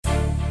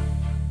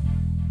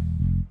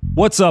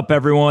What's up,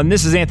 everyone?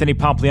 This is Anthony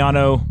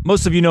Pompliano.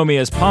 Most of you know me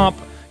as Pomp.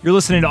 You're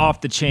listening to Off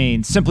the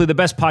Chain, simply the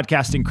best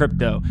podcast in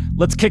crypto.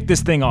 Let's kick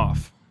this thing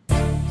off.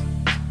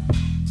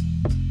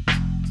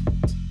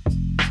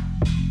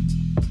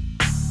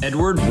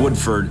 Edward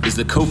Woodford is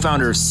the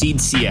co-founder of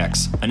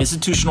CFCT, an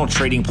institutional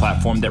trading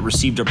platform that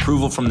received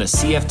approval from the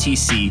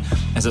CFTC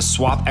as a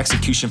swap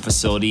execution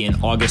facility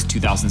in August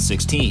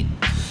 2016.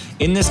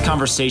 In this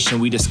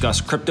conversation, we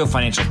discuss crypto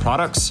financial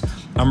products,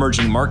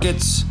 emerging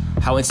markets,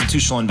 how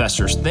institutional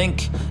investors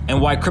think,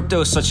 and why crypto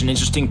is such an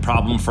interesting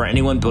problem for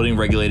anyone building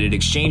regulated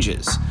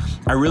exchanges.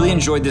 I really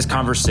enjoyed this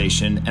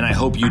conversation, and I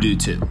hope you do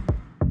too.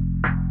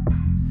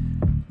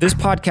 This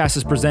podcast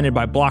is presented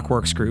by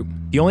Blockworks Group,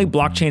 the only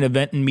blockchain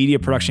event and media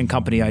production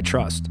company I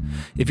trust.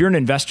 If you're an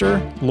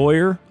investor,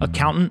 lawyer,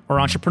 accountant, or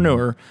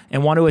entrepreneur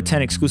and want to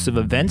attend exclusive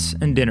events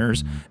and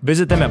dinners,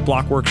 visit them at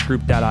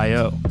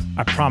blockworksgroup.io.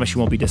 I promise you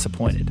won't be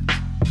disappointed.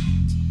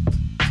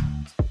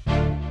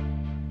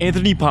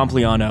 Anthony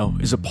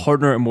Pompliano is a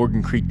partner at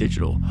Morgan Creek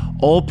Digital.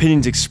 All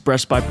opinions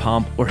expressed by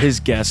Pomp or his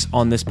guests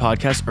on this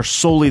podcast are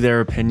solely their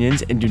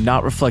opinions and do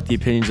not reflect the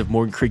opinions of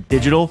Morgan Creek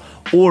Digital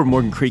or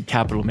Morgan Creek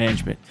Capital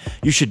Management.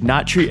 You should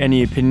not treat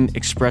any opinion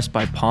expressed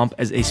by Pomp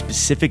as a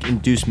specific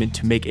inducement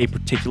to make a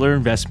particular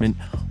investment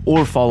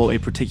or follow a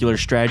particular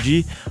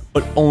strategy,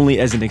 but only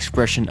as an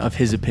expression of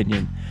his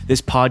opinion.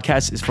 This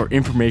podcast is for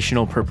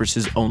informational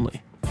purposes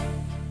only.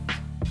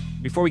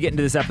 Before we get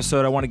into this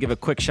episode, I want to give a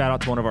quick shout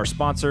out to one of our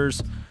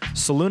sponsors.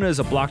 Soluna is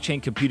a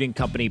blockchain computing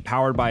company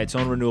powered by its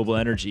own renewable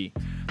energy.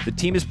 The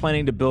team is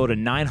planning to build a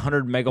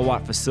 900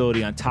 megawatt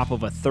facility on top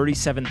of a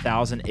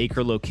 37,000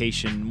 acre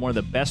location, one of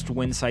the best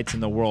wind sites in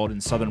the world in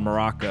southern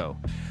Morocco.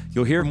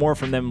 You'll hear more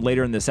from them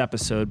later in this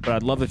episode, but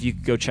I'd love if you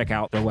could go check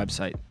out their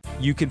website.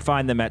 You can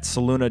find them at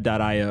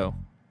soluna.io.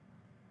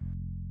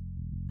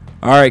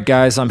 All right,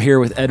 guys, I'm here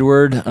with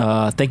Edward.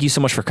 Thank you so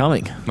much for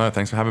coming. No,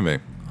 thanks for having me.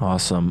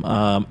 Awesome.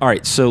 All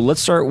right, so let's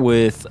start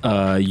with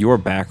your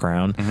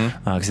background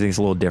because I think it's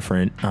a little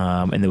different,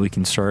 and then we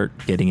can start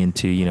getting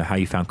into how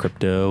you found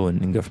crypto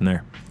and go from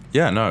there.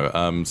 Yeah,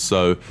 no.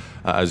 So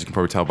as you can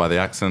probably tell by the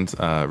accent,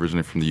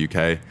 originally from the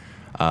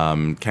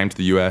UK, came to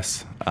the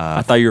US.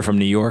 I thought you were from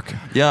New York.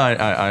 Yeah,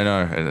 I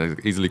know,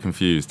 easily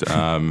confused.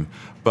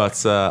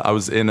 But I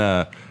was in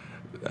a.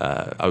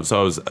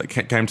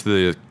 Came to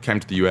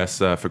the US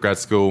for grad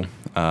school,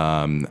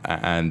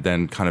 and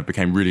then kind of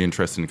became really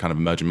interested in kind of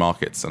emerging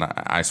markets. And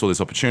I saw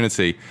this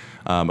opportunity,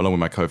 along with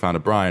my co-founder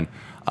Brian,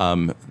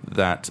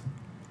 that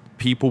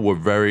people were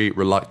very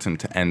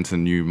reluctant to enter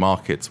new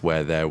markets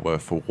where there were,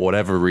 for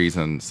whatever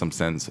reason, some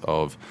sense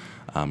of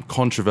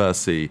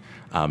controversy.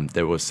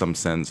 There was some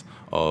sense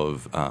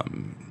of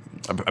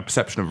a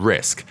perception of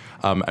risk,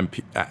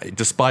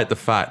 despite the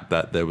fact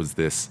that there was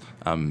this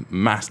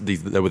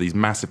there were these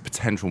massive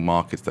potential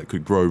markets that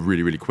could grow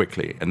really, really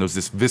quickly, and there was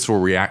this visceral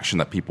reaction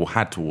that people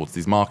had towards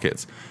these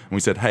markets. And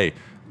we said, hey,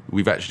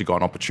 we've actually got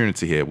an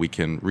opportunity here. We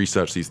can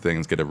research these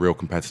things, get a real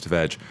competitive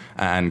edge,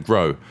 and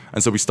grow.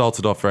 And so we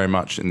started off very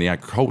much in the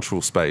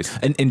agricultural space.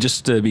 And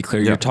just to be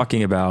clear, you're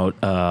talking about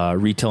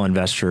retail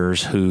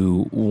investors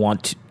who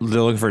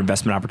they're looking for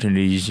investment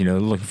opportunities,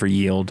 looking for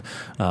yield,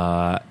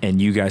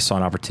 and you guys saw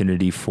an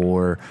opportunity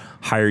for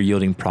higher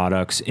yielding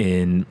products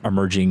in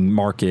emerging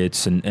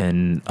markets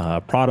and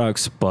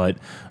products, but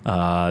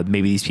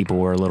maybe these people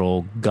were a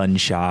little gun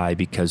shy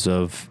because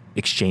of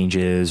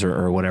exchanges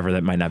or whatever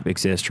that might not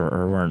exist or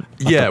weren't.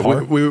 Yeah,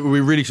 we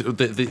really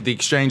the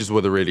exchanges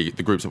were the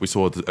groups that we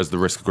saw as the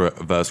risk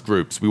averse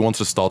groups. We wanted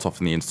to start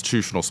off in the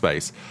institutional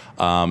space,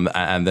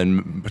 and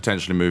then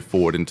potentially move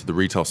forward into the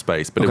retail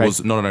space. But It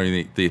was not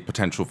only the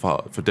potential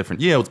for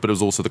different yields, but it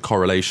was also the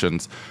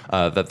correlations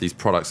that these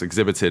products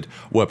exhibited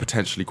were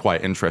potentially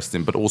quite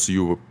interesting. But also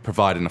you were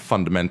providing a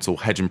fundamental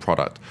hedging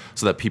product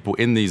so that people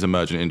in these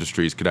emerging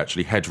industries could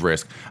actually hedge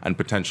risk and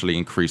potentially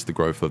increase the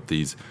growth of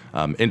these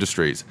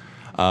industries.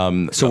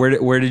 So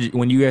where did you,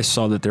 when you guys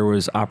saw that there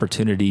was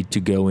opportunity to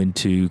go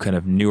into kind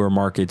of newer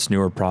markets,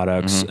 newer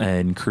products,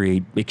 and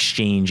create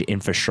exchange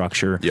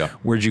infrastructure,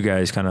 where did you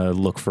guys kind of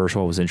look first?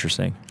 What was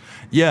interesting?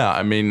 Yeah,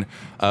 I mean,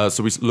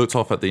 so we looked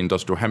off at the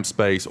industrial hemp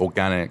space,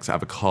 organics,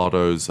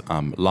 avocados,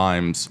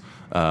 limes.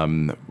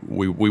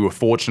 We were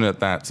fortunate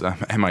that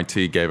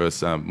MIT gave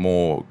us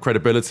more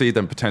credibility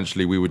than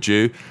potentially we were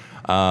due.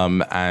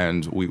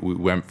 And we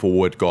went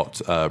forward,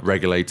 got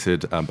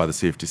regulated by the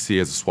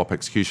CFTC as a swap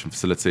execution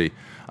facility.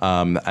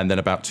 And then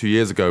about 2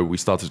 years ago, we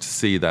started to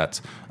see that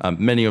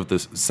many of the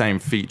same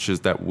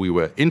features that we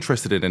were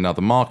interested in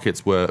other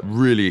markets were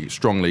really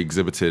strongly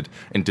exhibited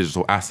in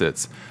digital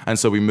assets. And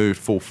so we moved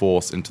full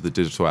force into the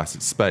digital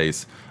asset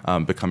space,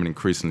 becoming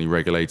increasingly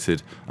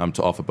regulated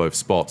to offer both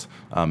spot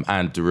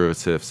and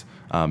derivatives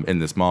in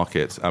this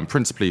market,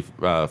 principally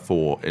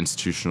for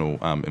institutional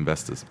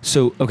investors.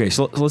 So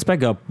let's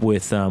back up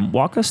with,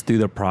 walk us through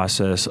the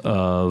process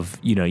of,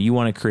 you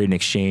want to create an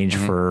exchange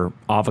for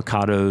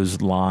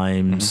avocados,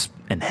 limes,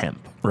 and hemp,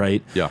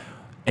 right? Yeah.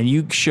 And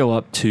you show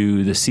up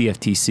to the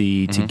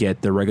CFTC to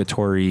get the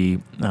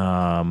regulatory,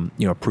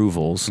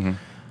 approvals.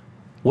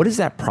 What is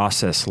that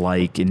process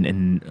like?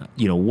 And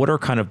what are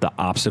kind of the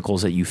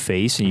obstacles that you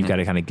face and you've got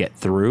to kind of get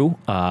through?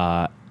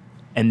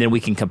 And then we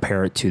can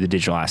compare it to the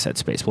digital asset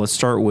space. But let's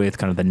start with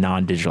kind of the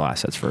non-digital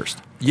assets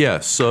first. Yeah,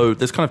 so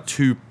there's kind of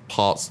two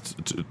parts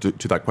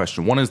to that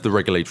question. One is the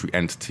regulatory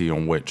entity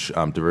on which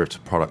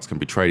derivative products can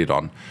be traded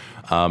on.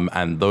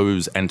 And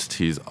those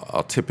entities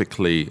are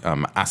typically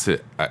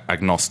asset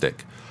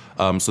agnostic.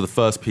 So the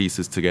first piece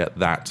is to get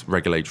that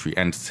regulatory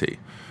entity.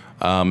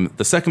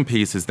 The second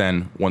piece is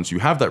then, once you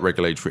have that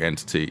regulatory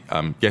entity,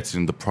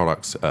 getting the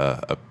products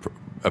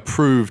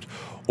approved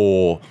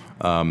or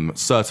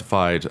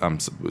certified.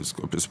 It's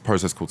a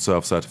process called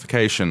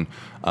self-certification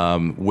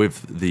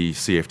with the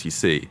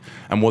CFTC.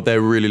 And what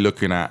they're really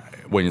looking at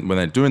when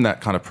they're doing that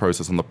kind of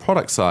process on the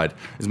product side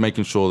is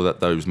making sure that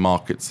those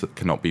markets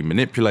cannot be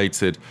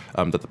manipulated,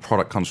 that the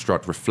product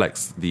construct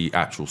reflects the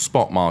actual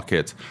spot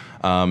market,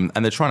 and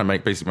they're trying to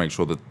basically make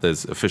sure that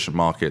there's efficient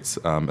markets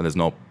and there's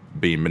not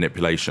being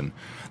manipulation.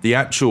 The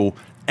actual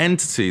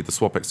entity, the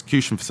swap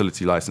execution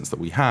facility license that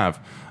we have,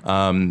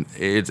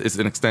 it's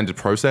an extended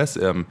process.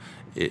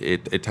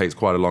 It takes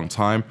quite a long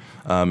time.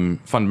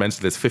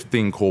 Fundamentally, there's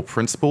 15 core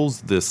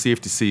principles. The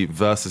CFTC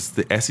versus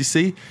the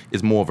SEC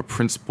is more of a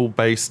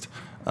principle-based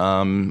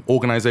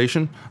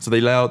organization. So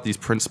they lay out these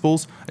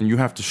principles, and you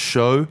have to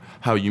show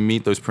how you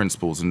meet those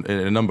principles in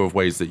a number of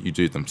ways that you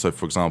do them. So,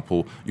 for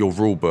example, your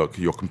rule book,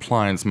 your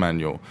compliance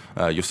manual,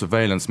 your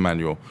surveillance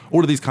manual,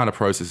 all of these kind of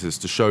processes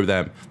to show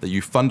them that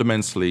you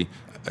fundamentally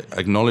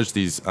acknowledge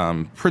these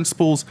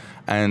principles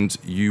and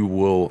you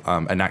will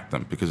enact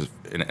them, because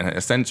in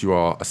a sense you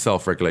are a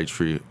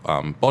self-regulatory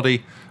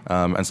body,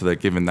 and so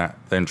they're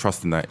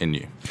entrusting that in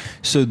you.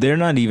 So they're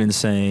not even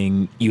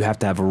saying you have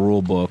to have a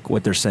rule book.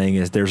 What they're saying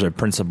is there's a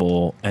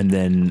principle, and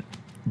then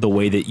the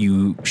way that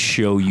you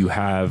show you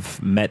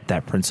have met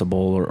that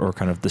principle or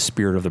kind of the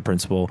spirit of the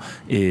principle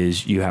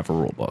is you have a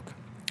rule book.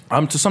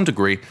 To some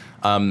degree,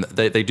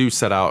 they do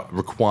set out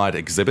required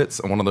exhibits,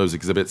 and one of those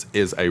exhibits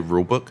is a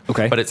rule book.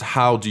 Okay. But it's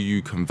how do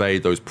you convey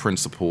those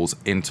principles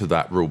into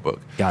that rule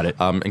book. Got it.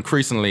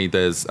 Increasingly,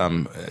 there's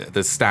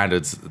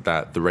standards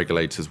that the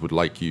regulators would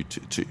like you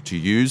to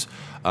use,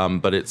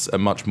 but it's a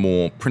much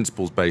more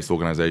principles-based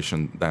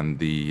organization than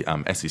the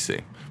SEC,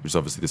 which is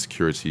obviously the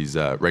securities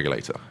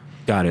regulator.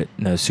 Got it.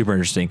 No, super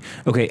interesting.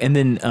 Okay, and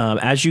then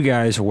as you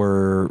guys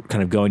were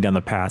kind of going down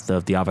the path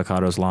of the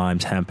avocados,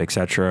 limes, hemp, et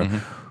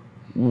cetera,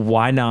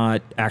 why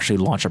not actually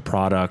launch a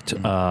product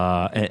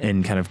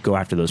and kind of go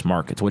after those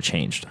markets? What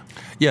changed?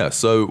 Yeah,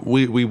 so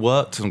we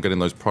worked on getting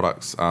those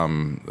products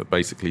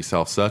basically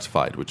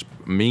self-certified, which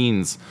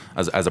means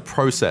as a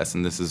process,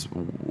 and this is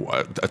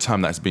a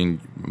term that's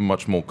been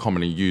much more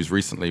commonly used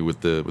recently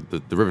with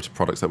the derivative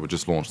products that were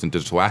just launched in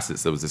digital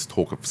assets. There was this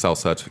talk of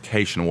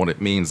self-certification and what it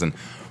means and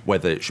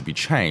whether it should be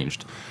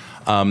changed.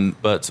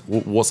 But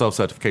what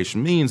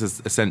self-certification means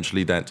is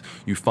essentially that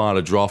you file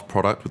a draft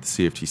product with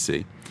the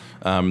CFTC.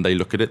 They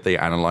look at it, they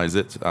analyze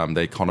it,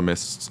 the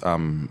economists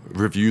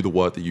review the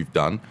work that you've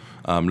done,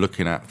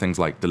 looking at things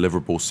like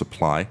deliverable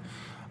supply.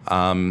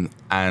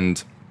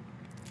 And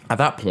at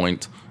that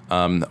point,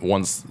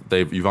 once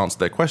you've answered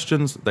their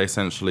questions, they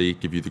essentially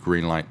give you the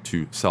green light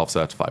to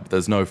self-certify. But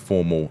there's no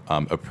formal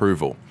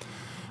approval.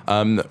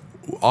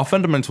 Our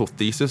fundamental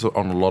thesis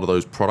on a lot of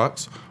those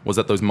products was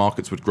that those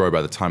markets would grow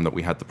by the time that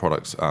we had the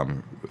products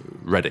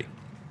ready.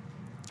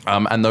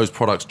 And those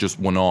products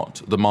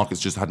the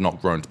markets just had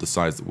not grown to the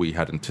size that we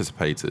had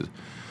anticipated.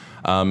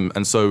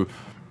 And so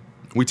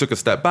we took a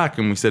step back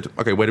and we said,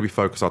 okay, where do we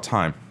focus our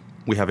time?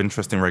 We have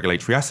interesting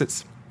regulatory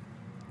assets.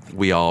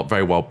 We are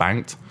very well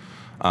banked.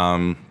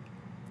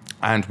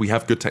 And we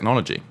have good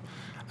technology.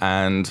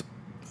 And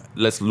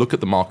let's look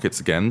at the markets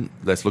again.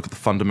 Let's look at the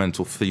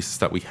fundamental thesis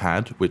that we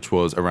had, which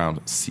was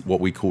around what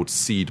we called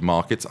seed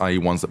markets, i.e.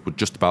 ones that were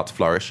just about to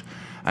flourish.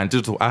 And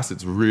digital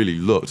assets really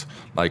looked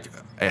like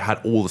it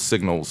had all the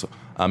signals.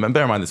 And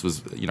bear in mind, this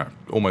was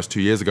almost 2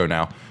 years ago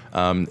now.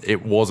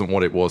 It wasn't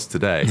what it was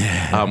today,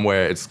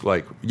 where it's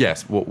like,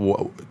 yes,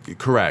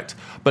 correct.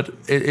 But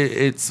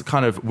it's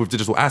kind of, with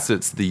digital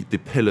assets, the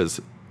pillars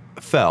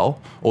fell,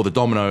 or the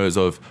dominoes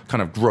of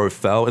kind of growth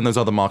fell, and those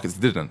other markets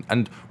didn't.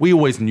 And we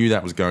always knew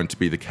that was going to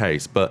be the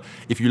case. But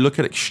if you look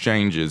at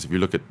exchanges, if you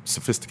look at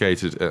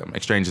sophisticated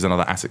exchanges and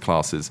other asset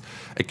classes,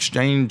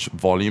 exchange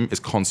volume is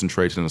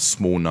concentrated in a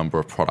small number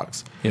of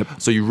products. Yep.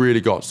 So you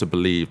really got to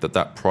believe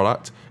that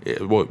product, you're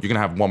going to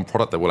have one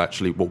product that will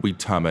actually, what we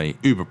term a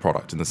Uber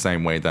product, in the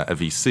same way that a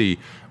VC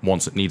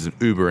needs an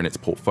Uber in its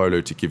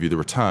portfolio to give you the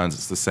returns.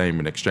 It's the same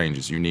in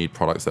exchanges. You need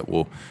products that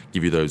will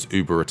give you those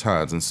Uber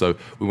returns. And so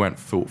we went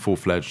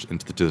full-fledged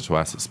into the digital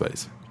asset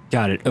space.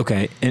 Got it.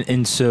 Okay.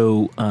 And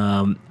so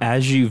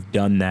as you've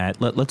done that,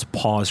 let's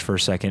pause for a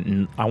second.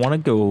 And I want to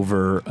go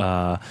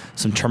over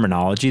some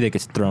terminology that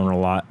gets thrown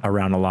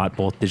around a lot,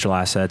 both digital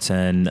assets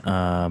and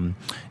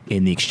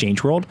in the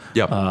exchange world.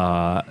 Yep.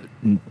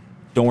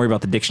 don't worry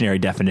about the dictionary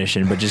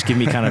definition, but just give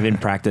me kind of in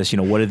practice,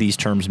 what do these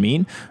terms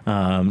mean?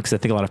 Because I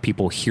think a lot of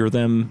people hear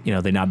them,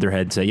 they nod their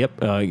head and say, yep,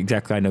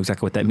 exactly. I know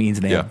exactly what that means.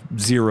 And they have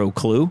zero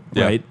clue,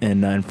 right?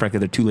 And frankly,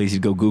 they're too lazy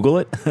to go Google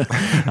it.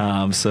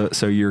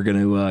 So you're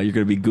going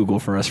to be Google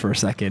for us for a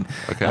second.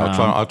 Okay,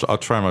 I'll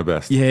try my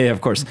best. Yeah,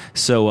 of course.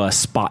 So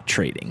spot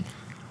trading.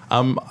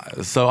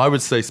 So I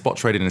would say spot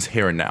trading is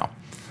here and now.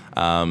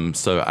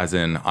 So as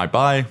in I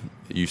buy,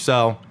 you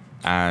sell,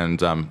 and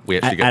we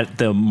actually get at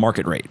the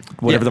market rate,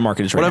 whatever the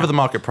market is right whatever now. the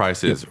market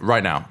price is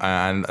right now,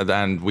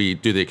 and we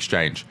do the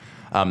exchange.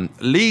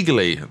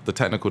 Legally, the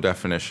technical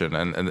definition,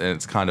 and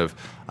it's kind of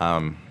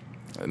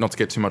not to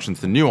get too much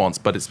into the nuance,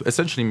 but it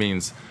essentially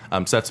means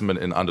settlement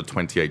in under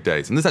 28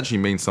 days. And this actually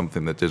means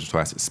something in the digital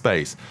asset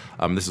space.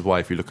 This is why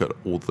if you look at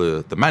all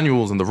the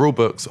manuals and the rule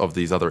books of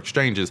these other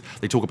exchanges,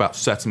 they talk about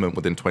settlement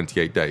within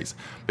 28 days,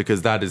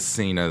 because that is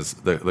seen as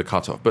the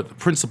cutoff. But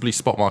principally,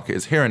 spot market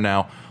is here and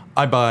now.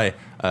 I buy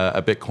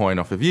a Bitcoin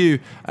off of you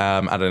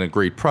at an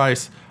agreed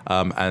price,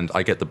 and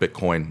I get the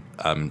Bitcoin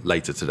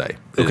later today.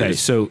 Okay,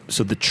 so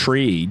the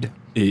trade,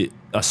 a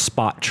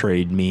spot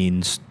trade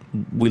means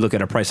we look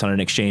at a price on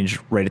an exchange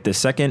right at this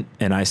second,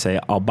 and I say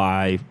I'll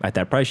buy at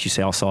that price. You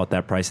say I'll sell at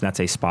that price, and that's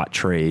a spot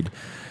trade.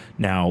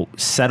 Now,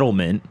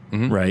 settlement,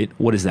 right?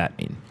 What does that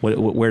mean?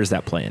 Where does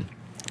that play in?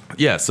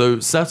 Yeah,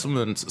 so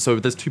settlement. So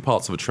there's two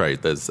parts of a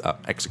trade. There's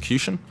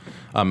execution,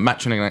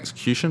 matching and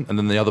execution, and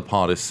then the other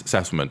part is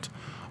settlement.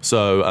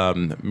 So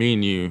me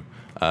and you,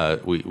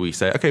 we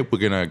say, okay, we're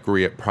going to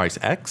agree at price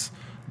X.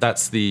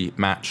 That's the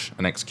match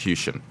and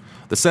execution.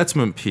 The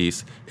settlement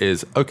piece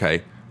is,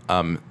 okay,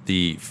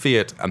 the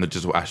fiat and the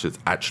digital assets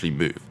actually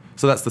move.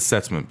 So that's the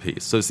settlement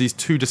piece. So it's these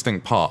two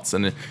distinct parts.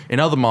 And in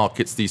other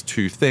markets, these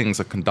two things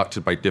are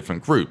conducted by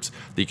different groups.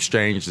 The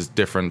exchange is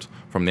different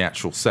from the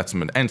actual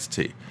settlement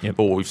entity. Yep.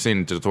 But what we've seen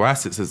in digital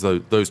assets is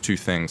those two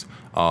things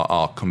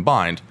are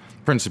combined,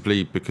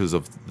 principally because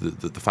of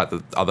the fact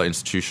that other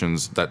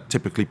institutions that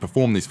typically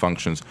perform these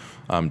functions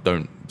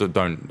don't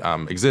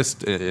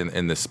exist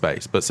in this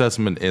space. But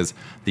settlement is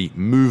the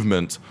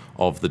movement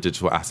of the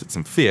digital assets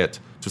and fiat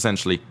to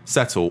essentially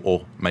settle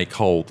or make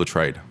whole the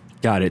trade.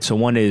 Got it. So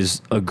one is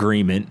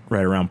agreement,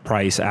 right, around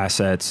price,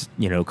 assets,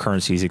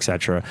 currencies, et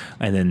cetera.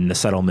 And then the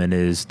settlement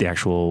is the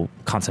actual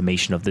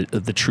consummation of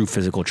the true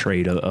physical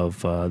trade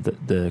of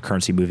the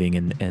currency moving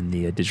and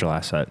the digital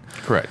asset.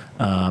 Correct.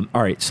 All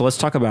right. So let's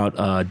talk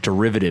about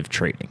derivative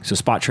trading. So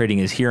spot trading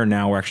is here and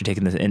now. We're actually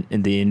taking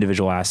the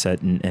individual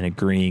asset and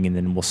agreeing, and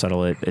then we'll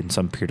settle it in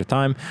some period of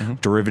time. Mm-hmm.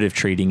 Derivative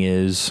trading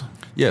is...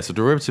 Yeah, so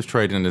derivative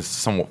trading is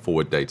somewhat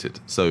forward dated.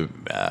 So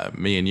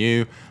me and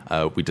you,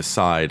 we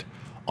decide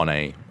on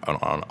a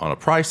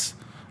price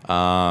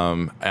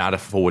at a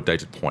forward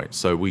dated point.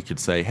 So we could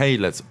say, hey,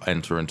 let's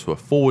enter into a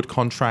forward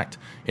contract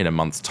in a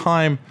month's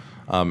time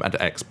at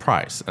X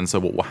price. And so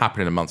what will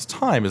happen in a month's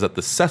time is that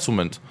the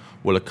settlement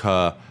will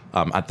occur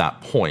at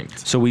that point.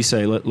 So we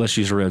say, let's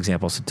use a real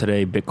example. So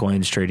today,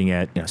 Bitcoin's trading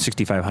at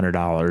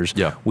 $6,500.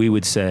 Yeah. We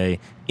would say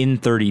in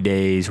 30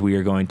 days, we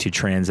are going to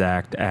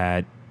transact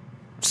at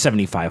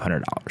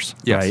 $7,500,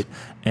 yes. Right?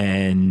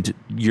 And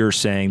you're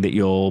saying that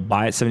you'll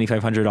buy at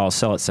 $7,500, I'll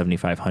sell at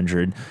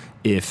 $7,500.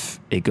 If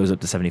it goes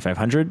up to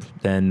 $7,500,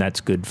 then that's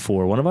good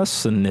for one of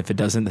us, and if it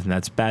doesn't, then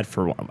that's bad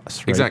for one of us.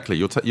 Right? Exactly.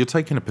 You're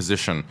taking a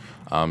position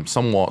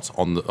somewhat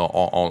on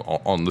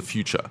the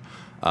future.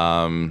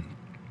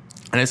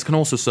 And this can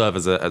also serve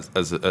as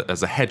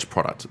a hedge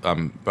product,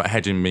 but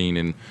hedging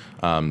meaning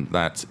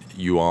that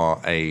you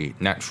are a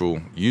natural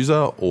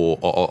user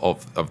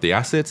of the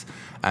asset,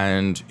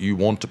 and you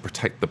want to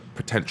protect the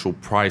potential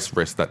price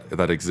risk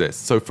that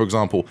exists. So, for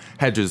example,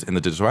 hedges in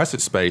the digital asset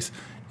space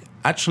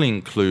actually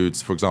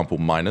includes, for example,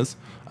 miners.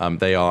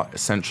 They are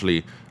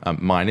essentially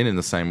mining in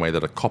the same way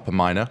that a copper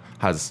miner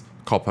has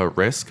copper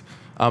risk,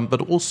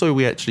 but also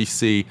we actually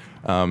see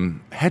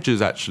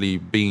hedges actually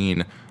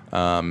being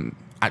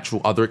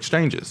actual other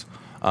exchanges.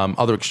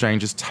 Other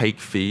exchanges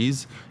take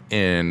fees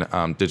in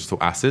digital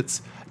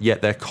assets,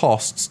 yet their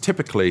costs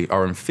typically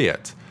are in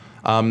fiat.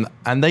 And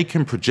they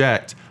can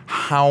project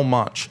how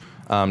much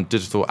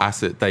digital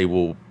asset they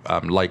will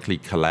likely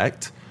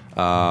collect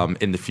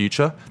in the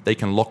future. They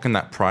can lock in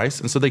that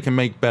price, and so they can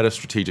make better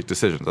strategic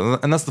decisions.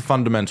 And that's the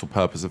fundamental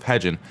purpose of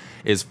hedging,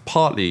 is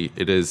partly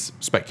it is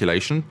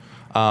speculation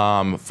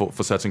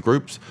for certain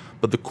groups,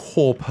 but the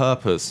core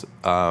purpose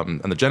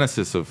and the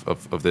genesis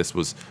of this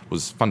was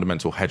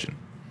fundamental hedging.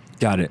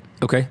 Got it.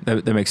 Okay,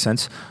 that makes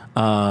sense.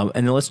 And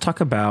then let's talk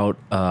about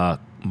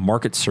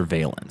market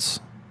surveillance.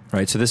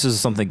 Right, so this is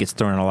something that gets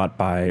thrown a lot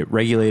by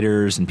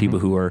regulators and people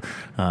who are,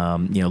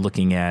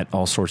 looking at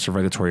all sorts of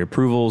regulatory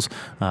approvals.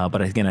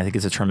 But again, I think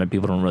it's a term that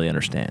people don't really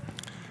understand.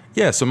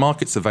 Yeah, so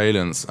market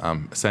surveillance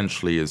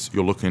essentially is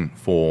you're looking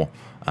for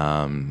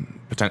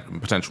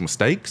potential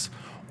mistakes,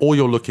 or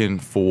you're looking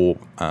for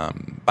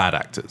bad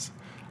actors.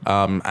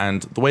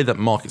 And the way that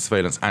market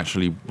surveillance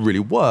actually really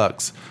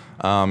works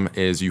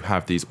is you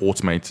have these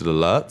automated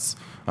alerts.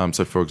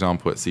 So, for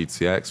example, at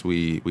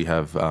CFCT, we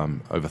have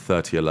over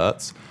 30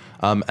 alerts.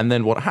 And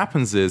then what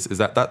happens is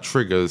that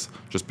triggers,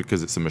 just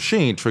because it's a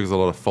machine, triggers a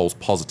lot of false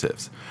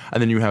positives.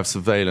 And then you have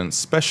surveillance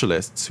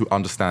specialists who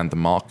understand the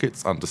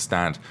markets,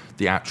 understand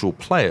the actual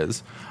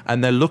players,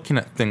 and they're looking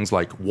at things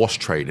like wash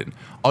trading.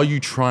 Are you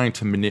trying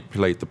to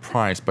manipulate the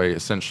price by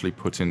essentially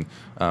putting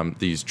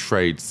these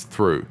trades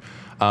through?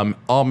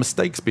 Are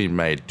mistakes being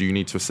made? Do you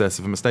need to assess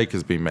if a mistake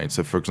has been made?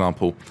 So, for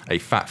example, a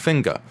fat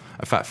finger.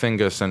 A fat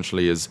finger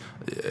essentially is,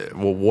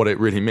 what it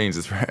really means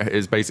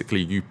is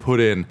basically you put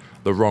in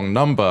the wrong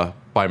number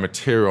by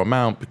material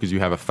amount because you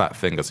have a fat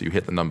finger, so you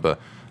hit the number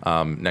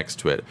next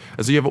to it.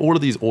 And so you have all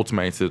of these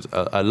automated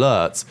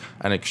alerts,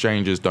 and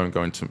exchanges don't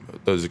go into,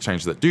 those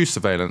exchanges that do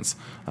surveillance,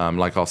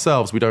 like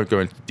ourselves, we don't go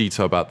into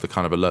detail about the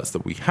kind of alerts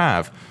that we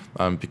have,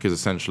 because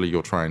essentially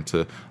you're trying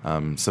to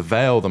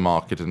surveil the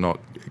market and not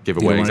give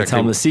away exactly. Tell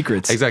them the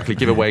secrets. Exactly,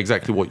 give away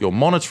exactly what you're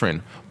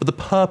monitoring. But the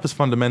purpose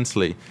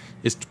fundamentally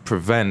is to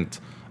prevent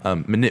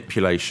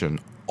manipulation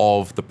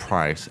of the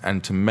price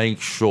and to make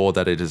sure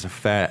that it is a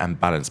fair and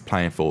balanced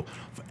playing field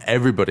for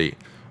everybody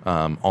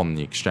on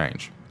the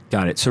exchange.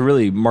 Got it. So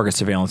really, market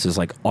surveillance is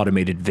like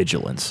automated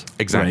vigilance.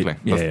 Exactly. Right?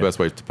 That's the best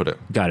way to put it.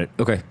 Got it.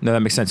 Okay. No,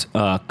 that makes sense.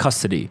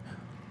 Custody.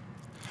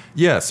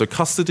 Yeah, so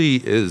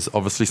custody is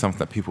obviously something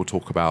that people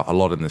talk about a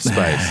lot in this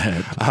space,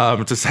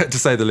 to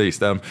say the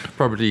least.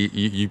 Probably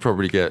you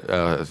probably get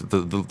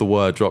the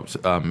word dropped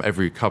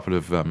every couple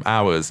of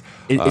hours.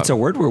 It's a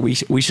word where we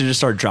should just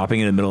start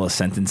dropping it in the middle of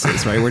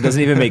sentences, right? Where it doesn't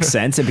even make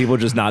sense, and people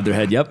just nod their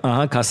head. Yep,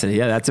 custody.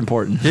 Yeah, that's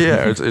important.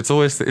 Yeah, it's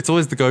always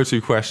the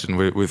go-to question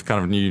with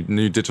kind of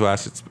new digital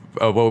assets.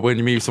 Well, when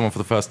you meet someone for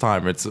the first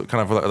time, it's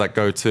kind of like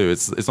go-to.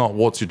 It's not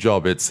what's your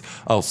job. It's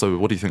so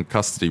what do you think of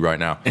custody right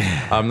now?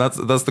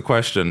 That's the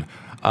question.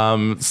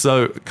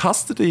 So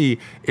custody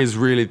is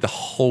really the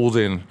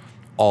holding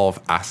of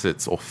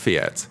assets or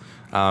fiat,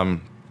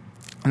 and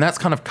that's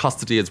kind of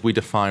custody as we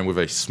define with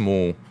a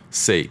small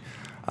c.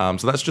 So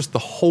that's just the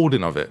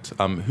holding of it.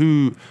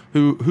 Who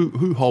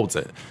holds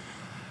it?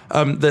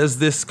 There's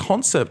this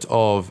concept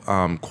of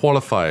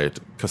qualified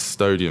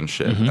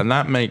custodianship, and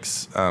that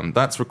makes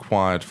that's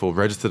required for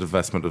registered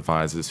investment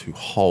advisors who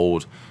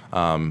hold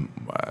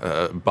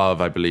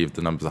above, I believe,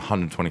 the number is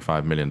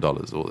 $125 million, or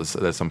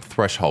there's some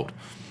threshold.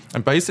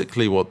 And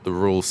basically, what the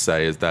rules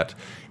say is that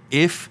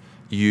if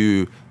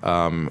you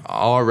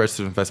are a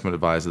registered investment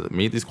advisor that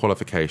meet these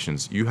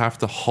qualifications, you have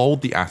to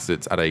hold the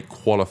assets at a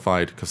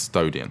qualified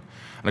custodian.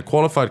 And a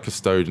qualified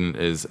custodian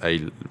is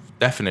a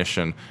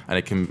definition, and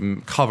it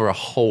can cover a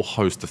whole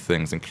host of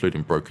things,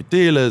 including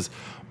broker-dealers,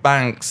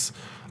 banks,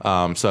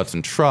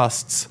 certain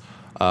trusts,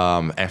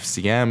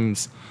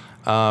 FCMs,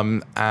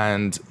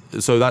 and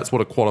so that's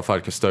what a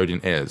qualified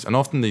custodian is. And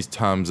often these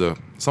terms are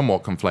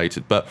somewhat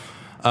conflated, but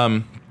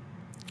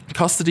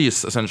custody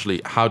is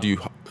essentially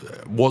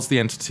what's the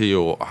entity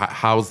or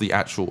how's the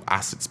actual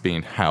assets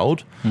being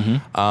held,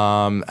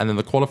 and then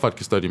the qualified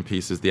custodian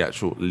piece is the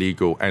actual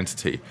legal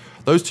entity.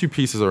 Those two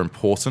pieces are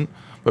important,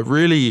 but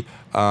really,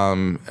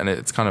 and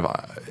it's kind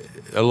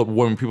of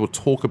when people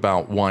talk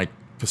about why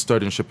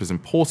custodianship is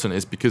important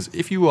is because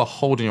if you are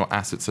holding your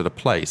assets at a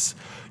place,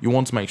 you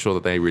want to make sure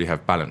that they really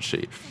have balance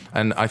sheet.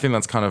 And I think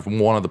that's kind of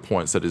one of the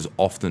points that is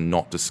often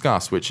not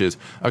discussed, which is,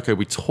 okay,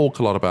 we talk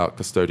a lot about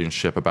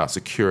custodianship, about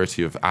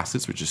security of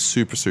assets, which is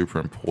super, super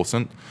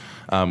important.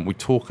 We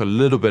talk a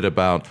little bit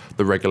about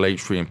the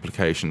regulatory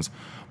implications.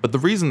 But the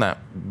reason that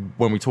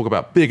when we talk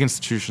about big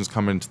institutions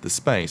coming into the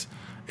space,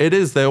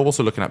 they're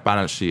also looking at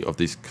balance sheet of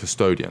these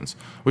custodians,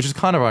 which is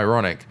kind of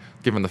ironic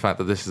given the fact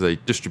that this is a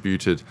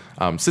distributed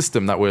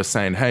system that we're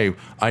saying, hey,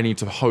 I need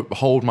to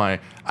hold my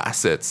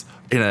assets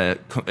in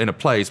a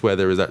place where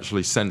there is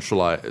actually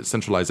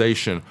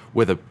centralization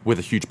with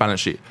a huge balance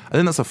sheet. I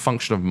think that's a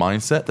function of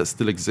mindset that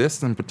still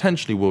exists and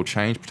potentially will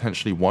change,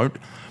 potentially won't.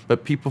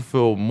 But people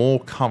feel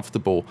more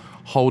comfortable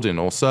holding,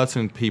 or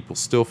certain people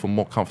still feel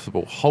more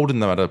comfortable holding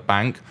them at a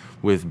bank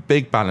with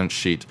big balance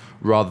sheet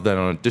rather than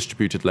on a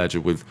distributed ledger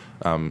with,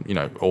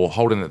 or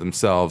holding it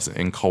themselves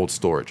in cold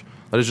storage.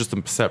 That is just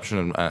a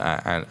perception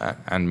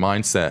and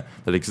mindset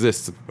that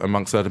exists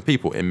amongst certain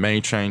people. It may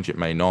change, it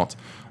may not,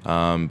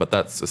 but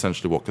that's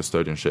essentially what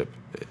custodianship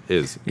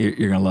is. You're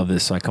going to love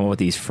this. So I come up with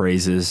these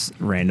phrases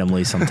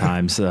randomly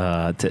sometimes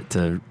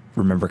to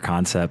remember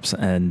concepts,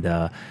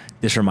 and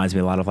this reminds me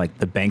a lot of like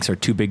the banks are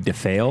too big to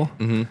fail,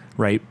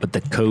 right? But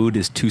the code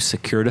is too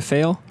secure to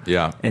fail.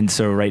 Yeah. And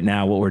so right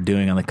now what we're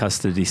doing on the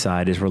custody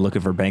side is we're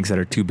looking for banks that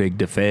are too big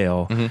to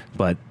fail,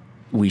 but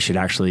we should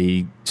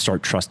actually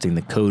start trusting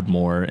the code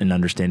more and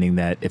understanding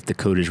that if the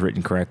code is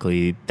written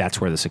correctly, that's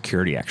where the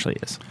security actually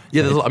is.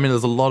 Yeah, right?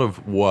 There's a lot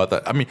of work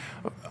that,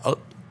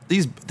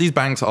 these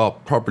banks are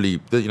probably,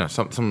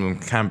 some of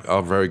them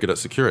are very good at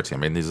security.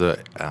 These are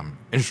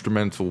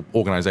instrumental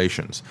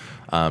organizations.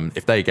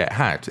 If they get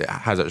hacked, it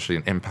has actually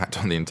an impact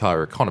on the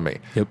entire economy.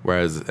 Yep.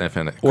 Whereas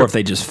if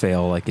they just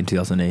fail, like in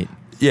 2008.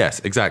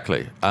 Yes,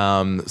 exactly.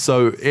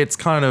 So it's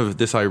kind of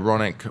this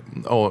ironic,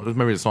 or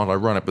maybe it's not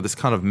ironic, but this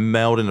kind of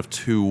melding of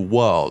two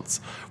worlds.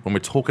 When we're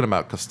talking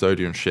about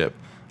custodianship,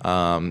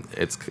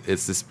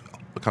 it's this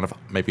kind of,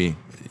 maybe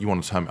you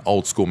want to term it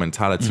old school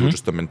mentality, or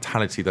just the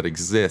mentality that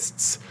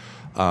exists,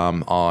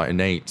 our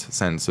innate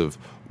sense of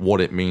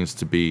what it means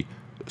to be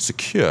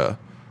secure,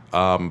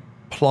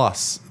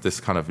 plus this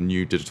kind of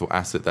new digital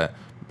asset that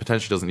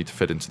potentially doesn't need to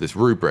fit into this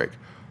rubric.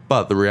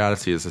 But the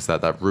reality is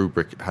that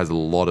rubric has a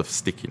lot of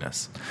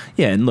stickiness.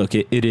 Yeah, and look,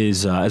 it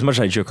is, as much as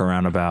I joke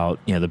around about,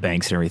 the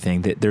banks and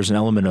everything, that there's an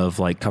element of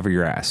like cover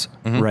your ass,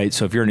 right?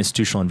 So if you're an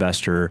institutional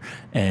investor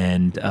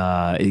and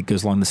it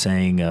goes along the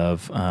saying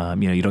of,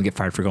 you don't get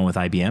fired for going with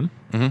IBM,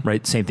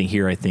 right? Same thing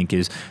here, I think,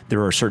 is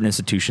there are certain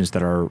institutions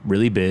that are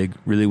really big,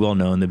 really well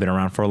known, they've been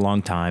around for a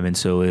long time. And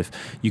so if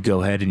you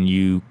go ahead and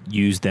you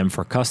use them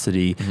for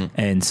custody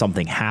and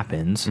something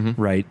happens,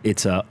 right?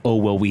 It's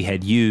we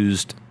had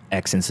used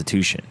X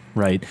institution,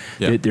 right?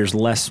 Yeah. There's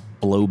less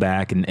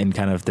blowback and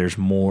kind of there's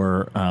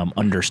more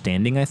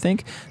understanding, I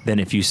think, than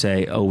if you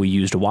say, we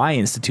used a Y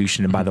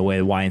institution. And by the way,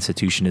 the Y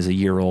institution is a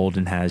year old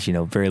and has,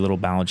 very little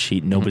balance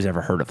sheet. Nobody's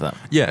ever heard of them.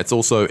 Yeah, it's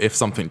also, if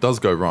something does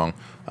go wrong,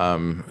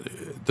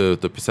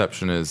 the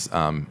perception is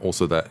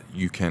also that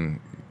you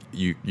can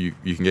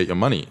get your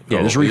money.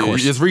 Yeah, there's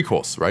recourse. There's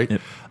recourse, right?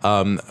 Yep.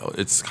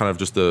 It's kind of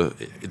just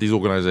these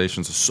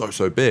organizations are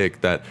so big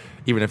that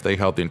even if they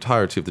held the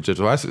entirety of the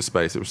digital asset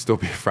space, it would still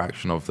be a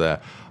fraction of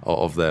their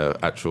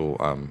actual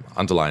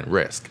underlying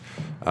risk.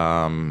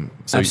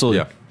 Absolutely.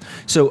 Yeah.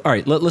 So, all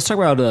right, let's talk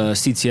about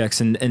CCX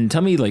and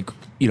tell me, like,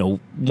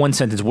 one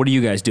sentence, what are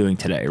you guys doing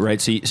today,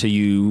 right? So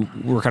you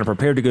were kind of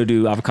prepared to go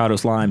do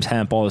avocados, limes,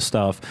 hemp, all this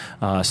stuff,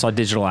 saw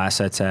digital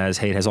assets as,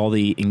 hey, it has all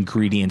the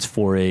ingredients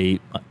for a,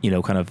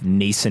 kind of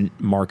nascent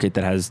market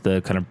that has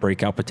the kind of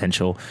breakout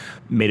potential,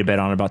 made a bet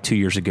on it about 2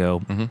 years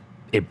ago.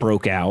 It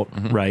broke out,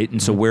 right? And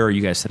so where are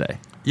you guys today?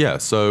 Yeah,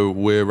 so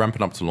we're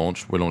ramping up to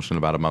launch. We're launching in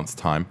about a month's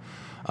time.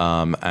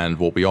 And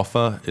what we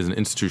offer is an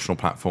institutional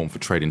platform for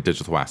trading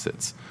digital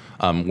assets.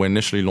 We're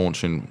initially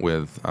launching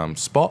with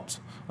spot,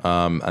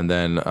 and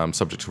then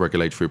subject to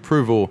regulatory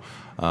approval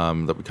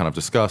that we kind of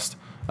discussed,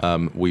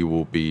 we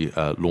will be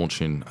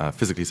launching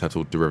physically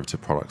settled derivative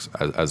products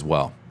as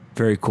well.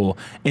 Very cool.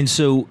 And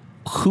so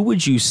who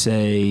would you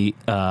say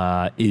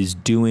is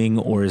doing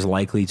or is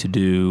likely to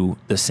do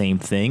the same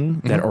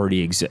thing that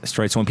already exists,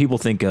 right? So when people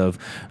think of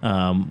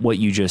what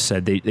you just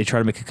said, they try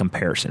to make a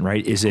comparison,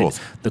 right? Is it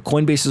the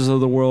Coinbases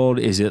of the world?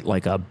 Is it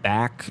like a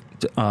back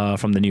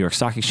from the New York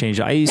Stock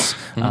Exchange ICE?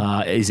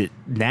 Is it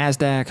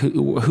NASDAQ?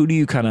 Who do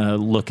you kind of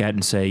look at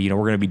and say, we're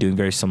going to be doing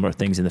very similar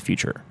things in the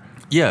future?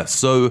 Yeah,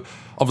 so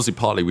obviously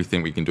partly we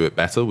think we can do it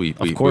better. We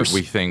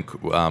think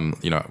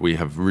we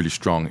have really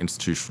strong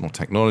institutional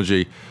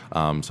technology,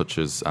 such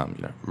as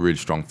really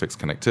strong fixed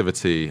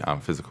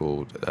connectivity,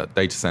 physical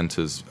data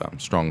centers,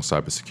 strong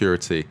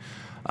cybersecurity.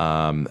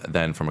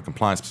 Then from a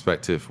compliance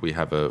perspective,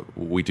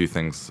 we do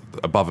things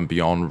above and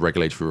beyond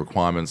regulatory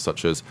requirements,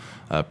 such as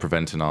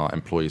preventing our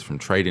employees from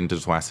trading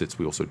digital assets.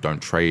 We also don't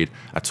trade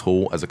at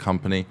all as a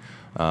company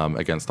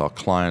against our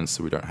clients,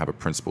 so we don't have a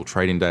principal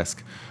trading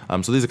desk.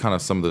 So these are kind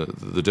of some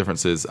of the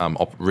differences.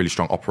 Really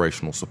strong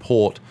operational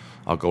support.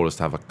 Our goal is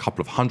to have a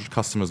couple of hundred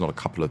customers, not a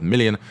couple of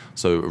million.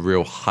 So a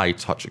real high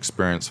touch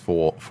experience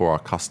for our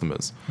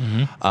customers.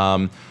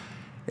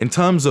 In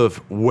terms of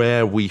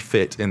where we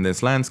fit in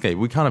this landscape,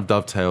 we kind of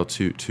dovetail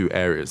to two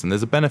areas. And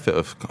there's a benefit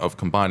of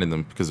combining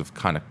them because of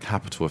kind of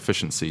capital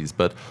efficiencies.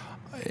 But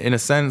in a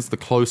sense, the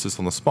closest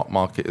on the spot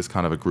market is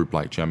kind of a group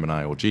like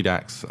Gemini or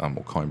GDAX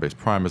or Coinbase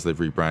Prime, as they've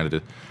rebranded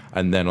it.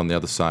 And then on the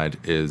other side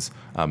is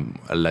a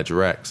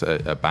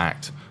LedgerX, a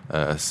backed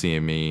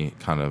CME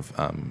kind of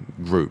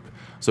group.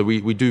 So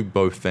we do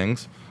both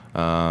things.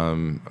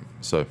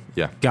 So,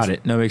 yeah. Got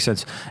it. No, makes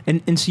sense.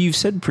 And so you've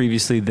said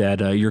previously that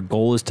your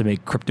goal is to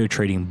make crypto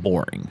trading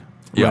boring,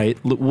 right?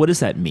 What does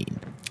that mean?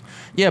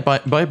 Yeah,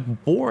 by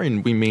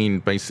boring, we mean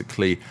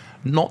basically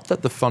not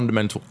that the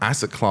fundamental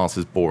asset class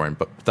is boring,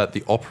 but that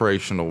the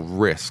operational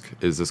risk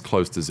is as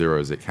close to zero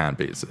as it can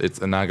be. It's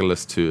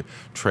analogous to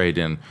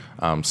trading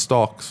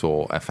stocks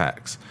or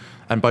FX.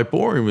 And by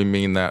boring, we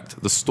mean that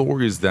the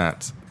stories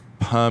that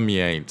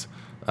permeate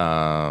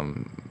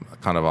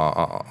kind of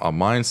our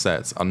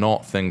mindsets are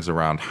not things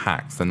around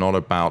hacks. They're not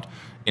about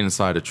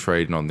insider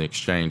trading on the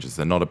exchanges.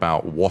 They're not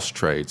about wash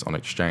trades on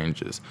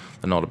exchanges.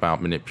 They're not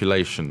about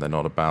manipulation. They're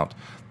not about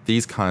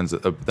these kinds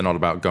of, they're not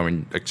about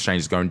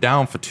exchanges going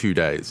down for 2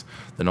 days.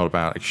 They're not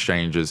about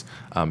exchanges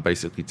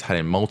basically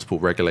telling multiple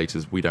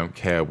regulators, we don't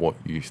care what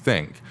you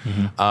think.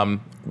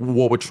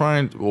 What we're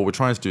trying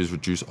to do is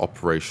reduce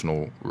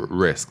operational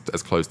risk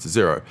as close to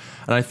zero.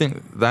 And I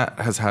think that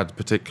has had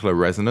particular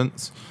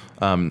resonance,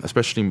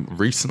 especially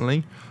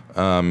recently,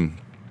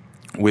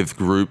 with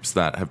groups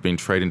that have been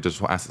trading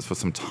digital assets for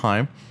some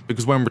time,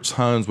 because when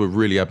returns were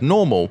really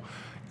abnormal,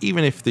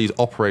 even if these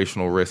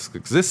operational risks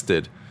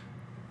existed,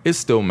 it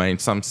still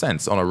made some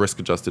sense. On a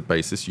risk-adjusted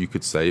basis, you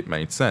could say it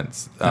made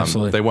sense.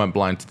 Absolutely. They weren't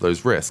blind to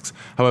those risks.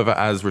 However,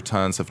 as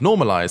returns have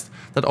normalized,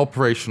 that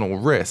operational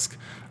risk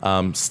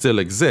still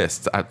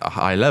exists at a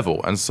high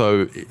level. And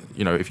so,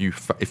 if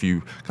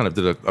you kind of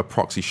did a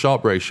proxy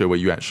Sharpe ratio where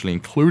you actually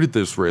included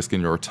this risk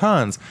in your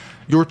returns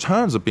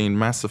are being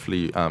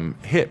massively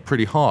hit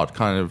pretty hard,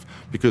 kind of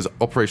because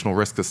operational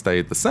risk has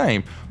stayed the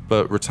same,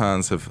 but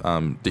returns have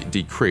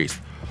decreased.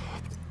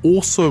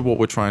 Also, what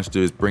we're trying to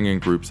do is bring in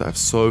groups that have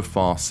so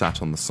far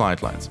sat on the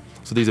sidelines.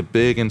 So these are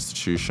big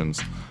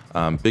institutions,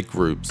 big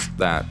groups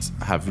that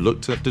have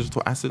looked at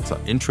digital assets, are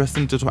interested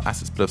in digital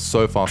assets, but have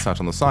so far sat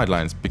on the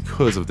sidelines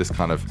because of this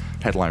kind of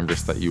headline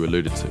risk that you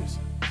alluded to.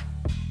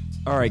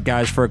 All right,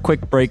 guys, for a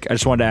quick break, I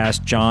just wanted to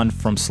ask John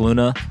from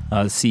Soluna,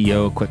 the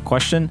CEO, a quick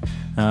question.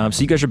 So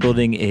you guys are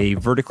building a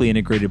vertically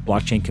integrated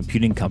blockchain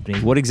computing company.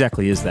 What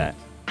exactly is that?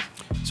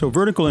 So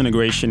vertical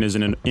integration is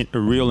a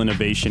real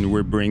innovation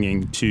we're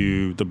bringing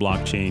to the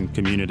blockchain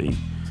community.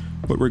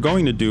 What we're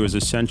going to do is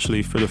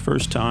essentially, for the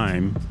first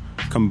time,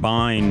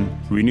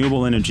 combine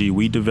renewable energy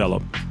we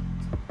develop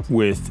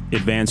with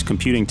advanced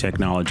computing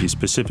technology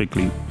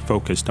specifically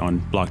focused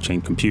on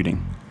blockchain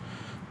computing.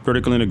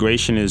 Vertical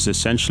integration is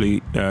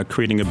essentially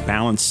creating a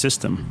balanced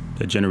system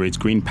that generates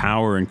green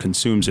power and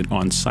consumes it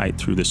on site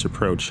through this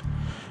approach.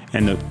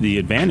 And the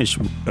advantage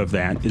of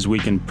that is we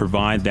can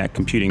provide that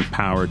computing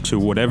power to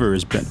whatever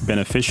is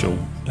beneficial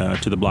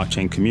to the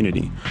blockchain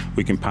community.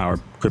 We can power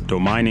crypto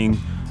mining,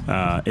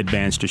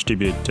 advanced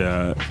distributed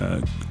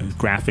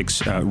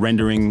graphics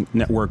rendering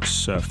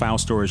networks, file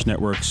storage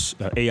networks,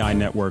 AI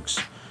networks.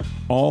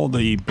 All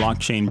the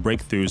blockchain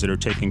breakthroughs that are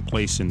taking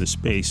place in the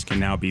space can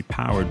now be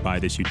powered by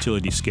this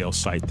utility scale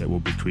site that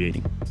we'll be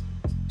creating.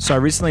 So I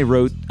recently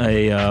wrote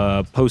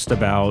a post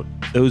about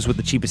those with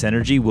the cheapest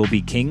energy will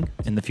be king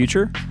in the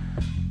future.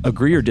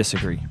 Agree or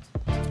disagree?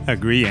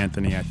 Agree,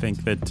 Anthony. I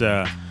think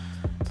that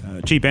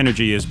cheap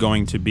energy is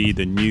going to be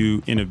the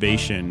new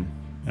innovation.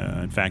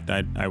 In fact,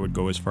 I would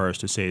go as far as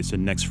to say it's the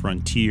next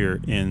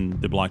frontier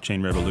in the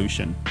blockchain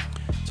revolution.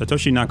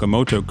 Satoshi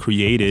Nakamoto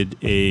created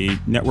a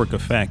network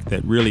effect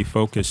that really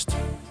focused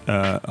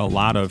a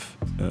lot of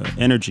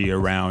energy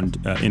around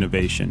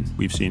innovation.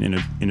 We've seen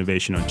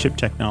innovation on chip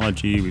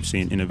technology. We've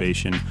seen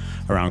innovation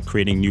around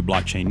creating new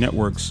blockchain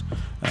networks.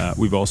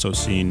 We've also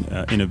seen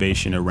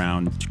innovation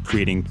around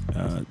creating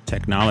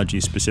technology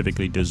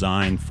specifically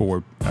designed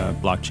for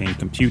blockchain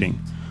computing.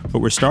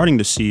 What we're starting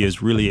to see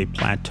is really a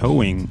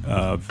plateauing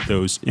of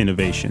those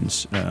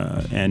innovations.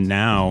 And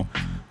now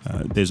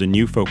there's a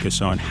new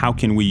focus on how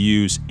can we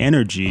use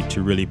energy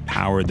to really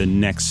power the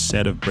next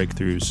set of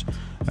breakthroughs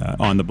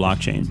on the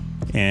blockchain.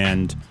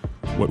 And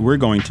what we're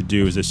going to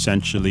do is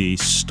essentially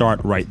start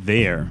right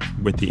there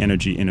with the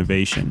energy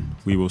innovation.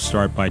 We will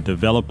start by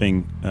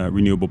developing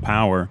renewable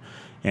power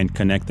and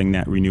connecting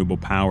that renewable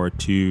power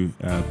to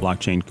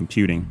blockchain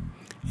computing.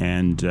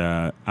 And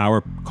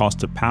our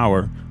cost of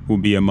power will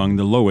be among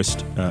the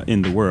lowest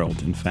in the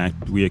world. In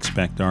fact, we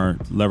expect our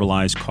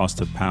levelized cost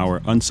of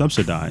power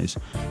unsubsidized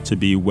to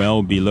be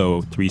well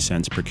below 3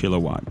 cents per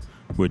kilowatt,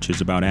 which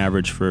is about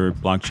average for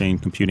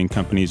blockchain computing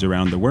companies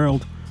around the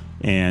world.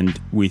 And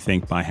we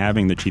think by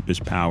having the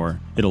cheapest power,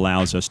 it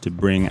allows us to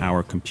bring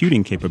our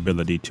computing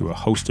capability to a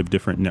host of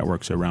different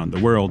networks around the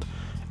world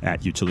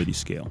at utility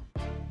scale.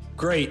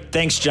 Great.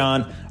 Thanks,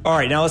 John. All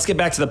right, now let's get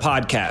back to the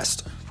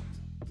podcast.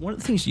 One of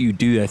the things you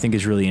do that I think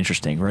is really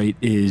interesting, right,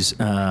 is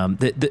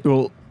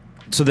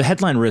so the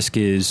headline risk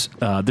is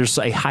there's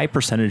a high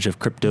percentage of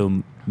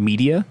crypto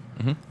media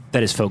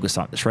that is focused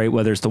on this, right?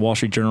 Whether it's the Wall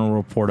Street Journal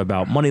report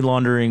about money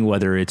laundering,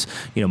 whether it's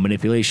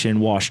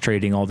manipulation, wash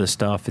trading, all this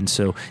stuff. And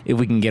so if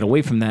we can get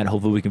away from that,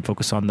 hopefully we can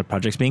focus on the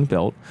projects being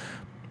built.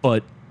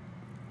 But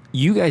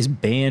you guys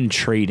ban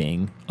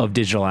trading of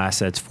digital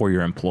assets for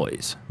your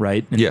employees,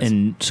 right? Yes.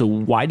 And so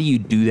why do you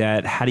do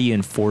that? How do you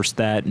enforce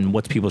that? And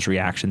what's people's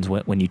reactions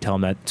when you tell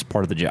them that's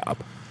part of the job?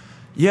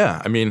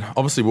 Yeah, I mean,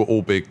 obviously we're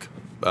all big,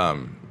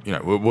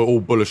 we're all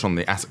bullish on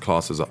the asset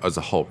class as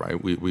a whole,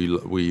 right? We're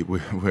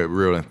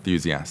real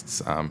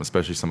enthusiasts,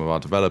 especially some of our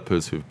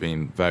developers who've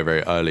been very,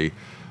 very early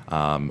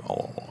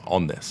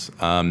on this.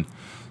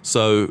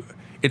 So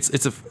it's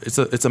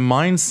a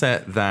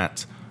mindset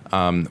that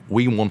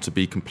we want to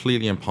be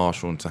completely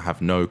impartial and to have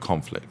no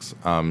conflicts.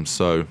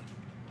 So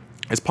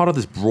it's part of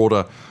this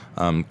broader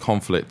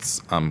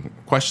conflicts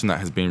question that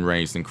has been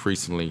raised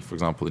increasingly. For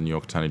example, the New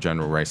York Attorney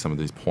General raised some of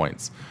these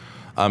points.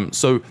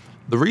 So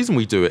the reason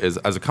we do it is,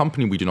 as a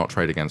company, we do not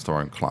trade against our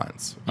own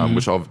clients,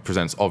 which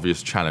presents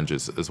obvious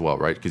challenges as well,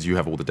 right? Because you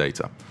have all the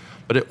data.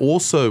 But it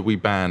also, we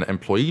ban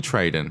employee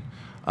trading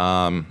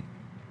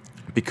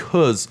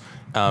because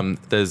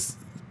there's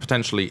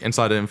potentially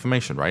insider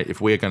information, right? If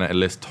we're going to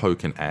enlist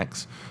token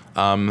X,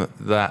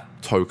 that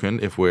token,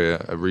 if we're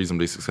a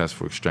reasonably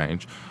successful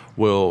exchange,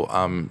 will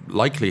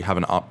likely have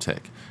an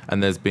uptick.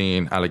 And there's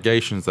been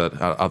allegations that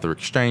other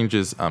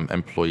exchanges,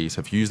 employees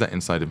have used that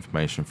inside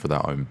information for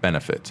their own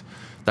benefit.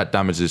 That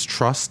damages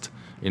trust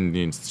in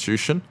the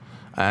institution.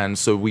 And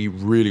so we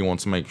really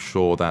want to make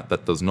sure that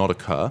that does not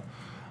occur.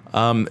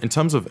 In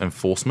terms of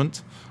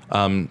enforcement,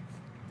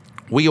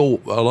 a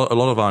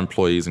lot of our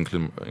employees,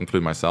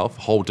 include myself,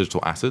 hold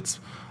digital assets.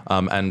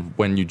 And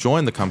when you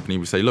join the company,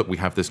 we say, look, we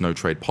have this no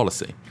trade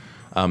policy.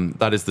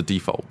 That is the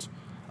default.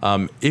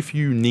 If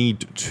you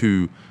need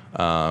to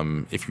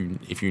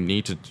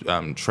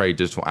trade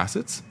digital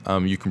assets,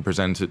 you can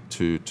present it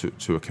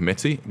to a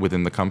committee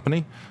within the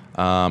company,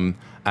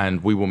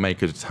 and we will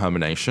make a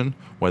determination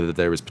whether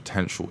there is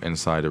potential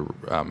insider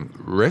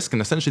risk.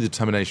 And essentially, the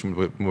determination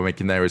we're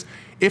making there is,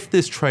 if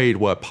this trade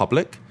were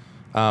public,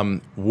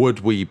 would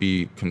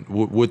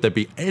there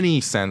be any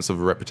sense of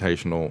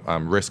reputational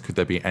risk? Could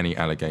there be any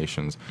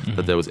allegations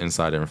that there was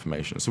insider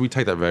information? So we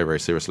take that very, very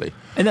seriously.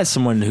 And that's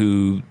someone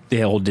who they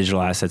hold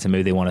digital assets and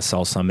maybe they want to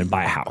sell some and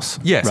buy a house.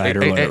 Yes, right?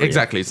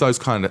 Exactly. It's those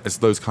kind of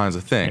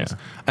things. Yeah.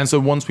 And so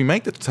once we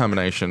make the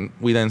determination,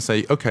 we then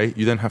say, okay,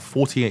 you then have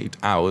 48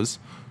 hours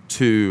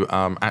to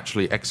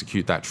actually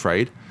execute that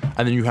trade,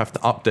 and then you have to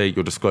update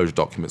your disclosure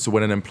document. So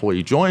when an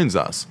employee joins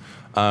us,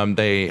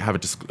 they have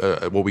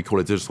what we call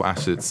a digital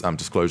assets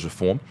disclosure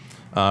form.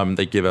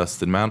 They give us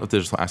the amount of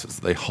digital assets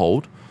that they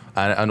hold,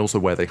 and also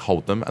where they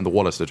hold them, and the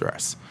wallet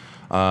address.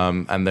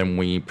 And then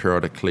we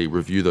periodically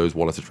review those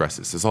wallet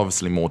addresses. It's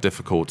obviously more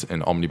difficult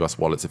in omnibus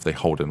wallets if they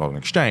hold it on an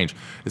exchange.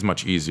 It's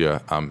much easier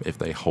if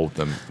they hold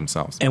them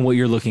themselves. And what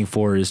you're looking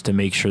for is to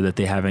make sure that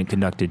they haven't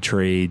conducted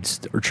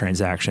trades or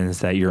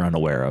transactions that you're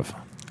unaware of.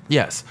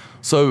 Yes.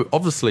 So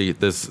obviously,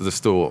 there's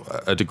still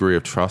a degree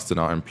of trust in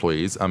our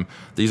employees.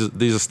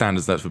 These are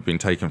standards that have been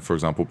taken. For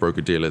example,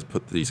 broker dealers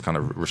put these kind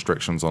of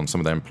restrictions on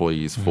some of their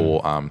employees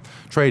for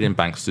trading.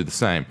 Banks do the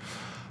same.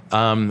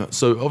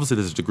 So obviously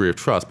there's a degree of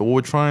trust, but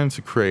we're trying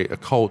to create a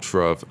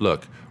culture of,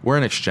 look, we're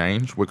an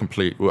exchange.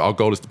 Our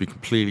goal is to be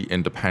completely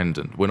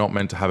independent. We're not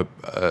meant to have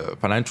a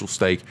financial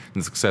stake in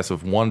the success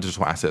of one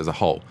digital asset as a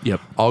whole. Yep.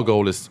 Our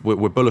goal is,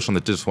 we're bullish on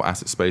the digital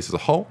asset space as a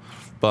whole,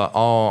 but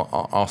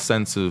our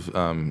sense of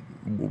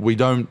we're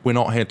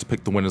not here to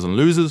pick the winners and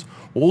losers.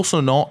 We're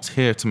also not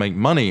here to make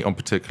money on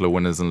particular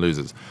winners and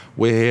losers.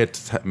 We're here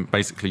to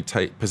basically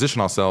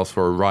position ourselves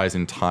for a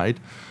rising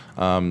tide.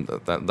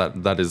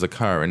 That is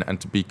occurring,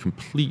 and to be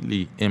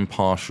completely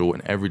impartial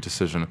in every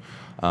decision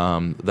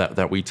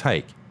that we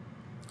take.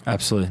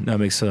 Absolutely,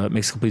 that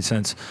makes complete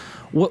sense.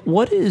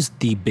 What is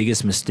the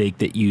biggest mistake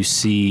that you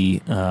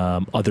see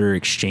other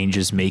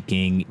exchanges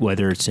making,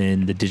 whether it's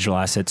in the digital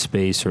asset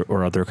space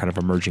or other kind of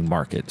emerging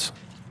markets?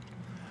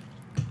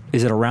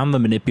 Is it around the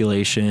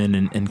manipulation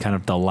and kind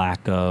of the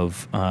lack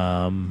of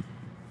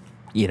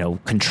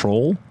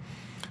control?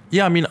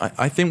 Yeah, I mean,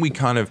 I think we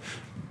kind of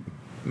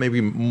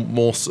maybe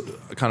more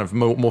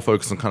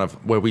focused on kind of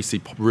where we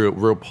see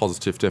real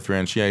positive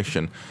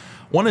differentiation.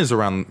 One is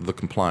around the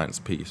compliance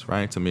piece,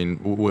 right? I mean,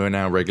 we're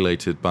now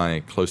regulated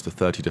by close to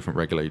 30 different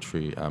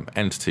regulatory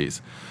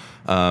entities,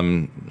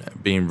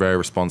 being very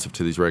responsive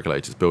to these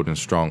regulators, building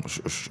strong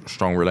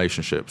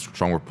relationships,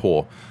 strong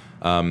rapport.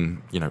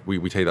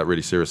 We take that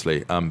really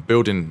seriously.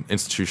 Building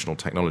institutional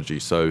technology,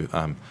 so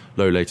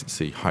low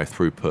latency, high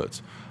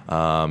throughput,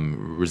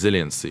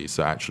 resiliency,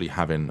 so actually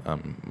having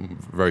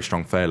very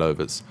strong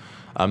failovers.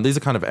 These are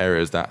kind of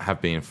areas that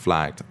have been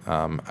flagged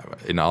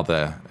in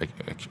other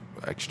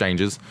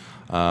exchanges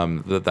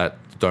that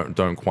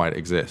don't quite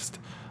exist,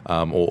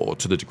 or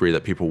to the degree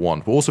that people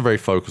want. We're also very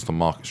focused on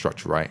market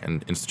structure, right,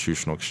 and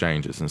institutional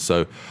exchanges. And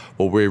so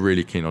what we're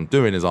really keen on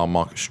doing is our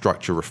market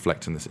structure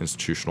reflecting this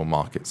institutional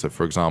market. So,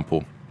 for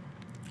example,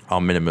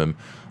 our minimum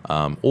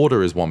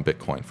order is 1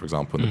 Bitcoin, for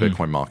example, in the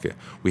Bitcoin market.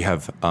 We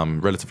have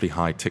relatively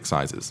high tick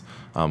sizes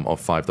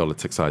of $5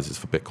 tick sizes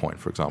for Bitcoin,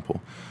 for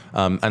example.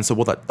 And so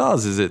what that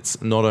does is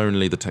it's not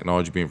only the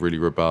technology being really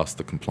robust,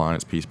 the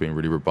compliance piece being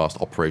really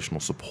robust, operational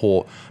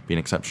support being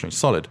exceptionally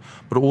solid,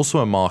 but also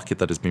a market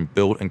that has been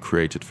built and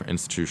created for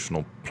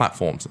institutional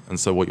platforms. And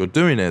so what you're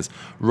doing is,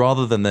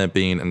 rather than there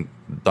being, and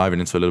diving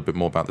into a little bit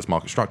more about this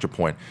market structure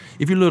point,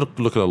 if you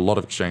look at a lot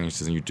of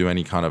exchanges and you do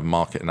any kind of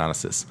market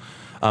analysis,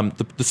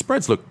 the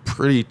spreads look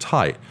pretty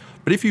tight.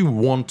 But if you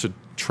want to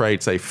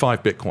trade, say,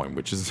 5 Bitcoin,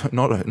 which is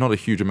not a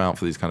huge amount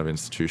for these kind of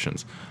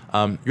institutions,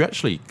 you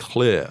actually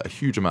clear a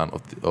huge amount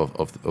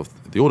of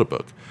the order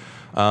book.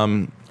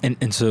 And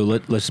so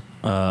let's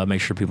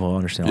make sure people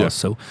understand all this.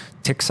 So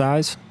tick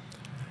size?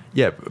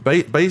 Yeah,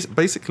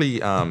 basically,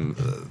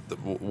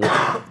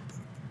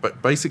 but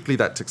basically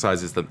that tick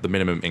size is the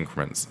minimum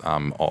increments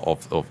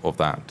of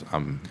that.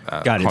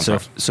 Got it.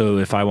 Contract. So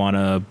if I want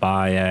to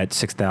buy at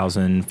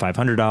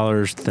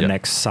 $6,500, the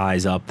next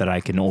size up that I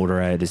can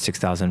order at is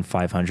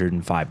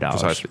 $6,505.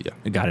 Precisely,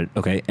 yeah. Got it.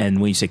 Okay. And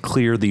when you say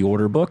clear the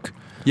order book?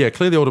 Yeah,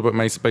 clear the order book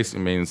basically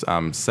means,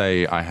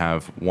 say I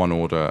have one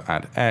order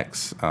at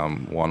X,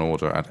 one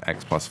order at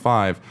X plus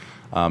 5,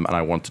 and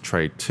I want to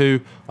trade 2,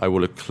 I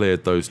will have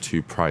cleared those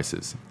 2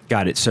 prices.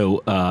 Got it.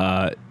 So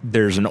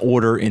there's an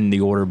order in the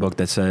order book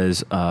that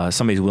says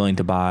somebody's willing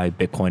to buy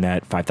Bitcoin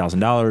at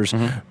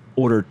 $5,000.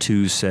 Order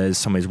 2 says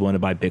somebody's willing to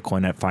buy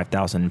Bitcoin at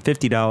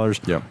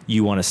 $5,050. Yep.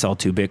 You want to sell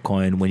 2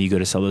 Bitcoin. When you go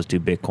to sell those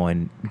 2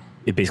 Bitcoin,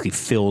 it basically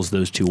fills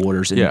those 2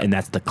 orders, and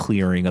that's the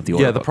clearing of the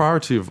order book. The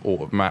priority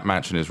of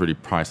matching is really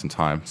price and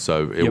time.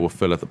 So it will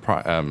fill at the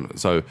price.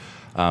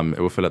 it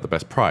will fill at the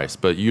best price.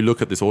 But you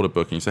look at this order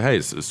book and you say, hey,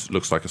 this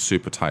looks like a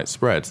super tight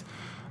spread.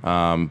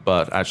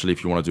 But actually,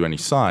 if you want to do any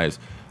size,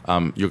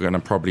 you're going to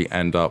probably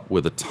end up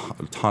with a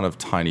ton of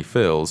tiny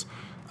fills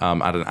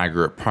at an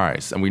aggregate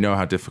price. And we know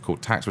how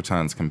difficult tax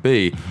returns can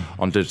be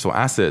on digital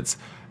assets.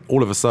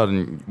 All of a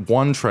sudden,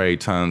 one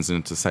trade turns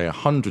into, say,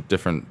 100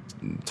 different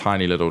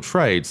tiny little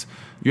trades.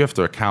 You have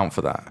to account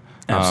for that.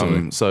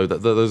 Absolutely. So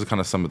those are kind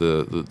of some of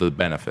the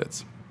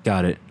benefits.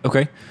 Got it.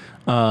 Okay.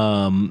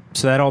 So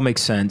that all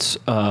makes sense.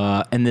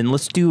 And then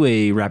let's do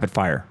a rapid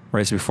fire,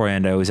 right? So before I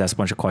end, I always ask a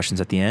bunch of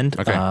questions at the end.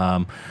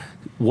 Okay.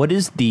 What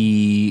is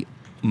the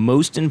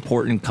most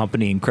important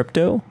company in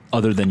crypto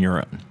other than your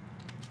own?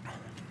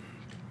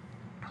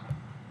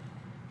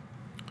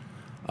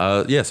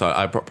 So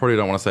I probably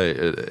don't want to say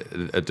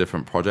a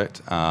different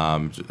project,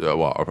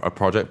 a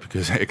project,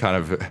 because it kind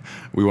of,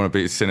 we want to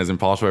be seen as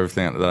impartial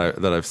everything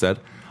that I've said.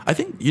 I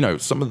think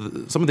some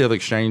of the other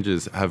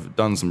exchanges have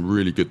done some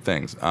really good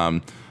things.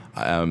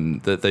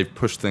 That they've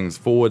pushed things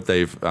forward.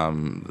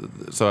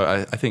 So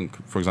I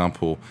think, for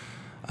example,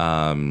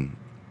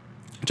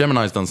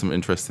 Gemini's done some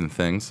interesting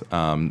things.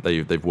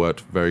 They've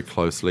worked very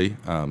closely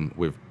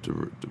with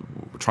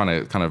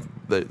trying to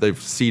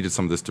they've seeded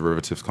some of this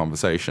derivatives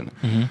conversation.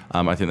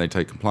 I think they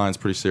take compliance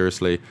pretty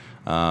seriously,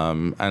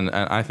 and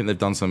I think they've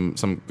done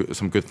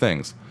some good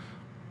things.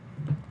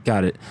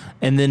 Got it.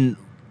 And then,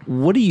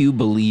 what do you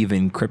believe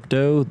in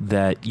crypto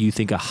that you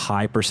think a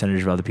high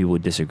percentage of other people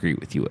would disagree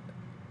with you with?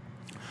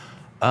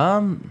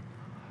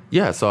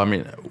 Yeah, so I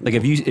mean, like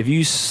if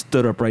you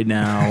stood up right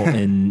now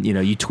and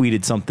you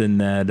tweeted something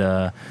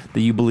that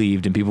you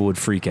believed and people would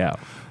freak out.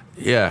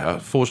 Yeah,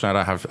 fortunately,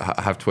 I don't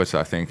have Twitter.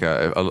 I think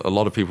a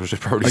lot of people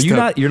should probably.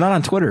 You're not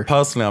on Twitter?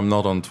 Personally, I'm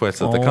not on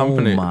Twitter. The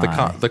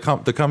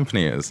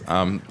company is.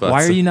 But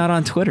why are you not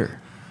on Twitter?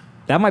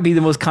 That might be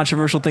the most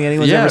controversial thing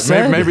anyone's ever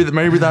said.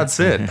 Maybe that's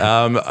it.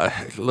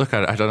 Look,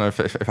 I don't know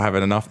if I have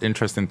enough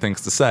interesting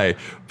things to say.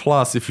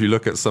 Plus, if you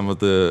look at some of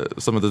the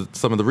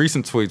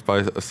recent tweets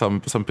by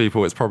some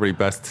people, it's probably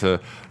best to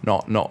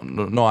not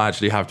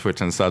actually have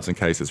Twitter in certain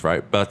cases,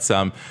 right? But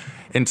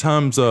in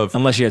terms of,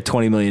 unless you have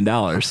 $20 million,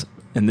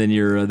 and then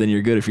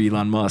you're good if you're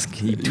Elon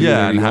Musk.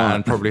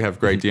 And probably have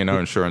great D&O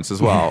insurance as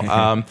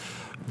well.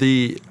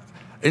 The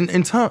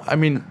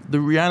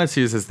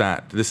reality is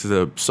that this is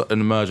an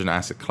emergent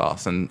asset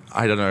class, and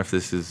I don't know if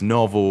this is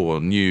novel or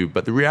new,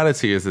 but the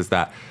reality is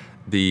that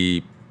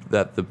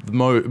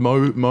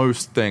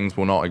most things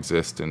will not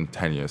exist in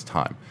 10 years'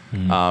 time.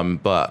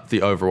 But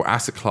the overall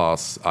asset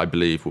class, I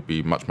believe, will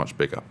be much, much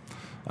bigger.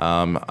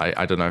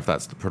 I don't know if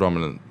that's the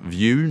predominant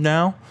view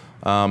now,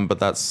 but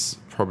that's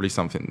probably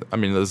something. I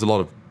mean, there's a lot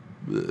of.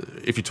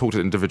 If you talk to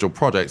individual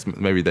projects,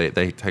 maybe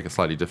they take a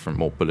slightly different,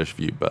 more bullish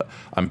view. But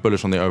I'm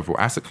bullish on the overall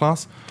asset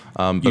class.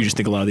 You just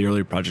think a lot of the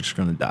earlier projects are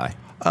going to die.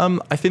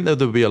 I think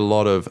there'll be a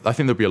lot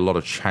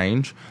of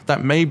change.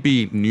 That may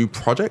be new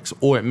projects,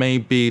 or it may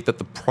be that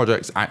the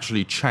projects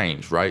actually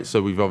change. Right.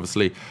 So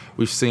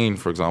we've seen,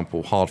 for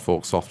example, hard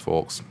forks, soft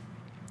forks,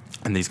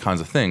 and these kinds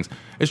of things.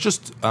 It's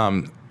just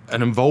an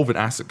evolving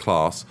asset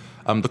class.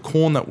 The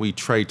corn that we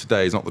trade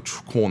today is not the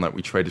corn that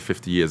we traded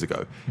 50 years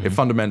ago. It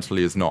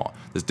fundamentally is not.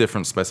 There's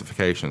different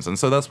specifications. And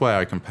so that's why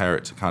I compare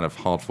it to kind of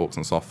hard forks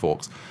and soft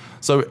forks.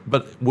 So,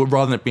 but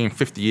rather than it being a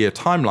 50-year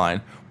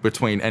timeline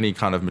between any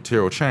kind of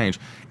material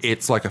change,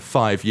 it's like a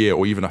 5-year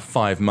or even a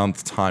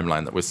 5-month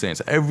timeline that we're seeing.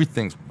 So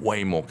everything's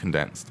way more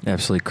condensed.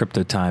 Absolutely.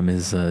 Crypto time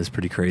is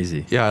pretty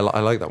crazy. Yeah,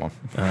 I like that one.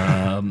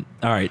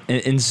 All right.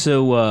 And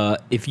so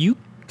if you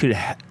could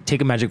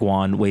take a magic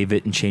wand, wave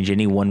it, and change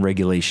any one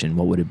regulation,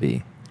 what would it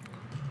be?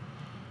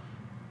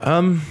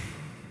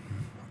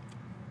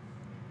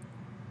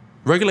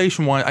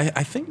 Regulation-wise,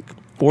 I think,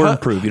 or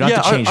improve. You don't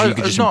have to change it. You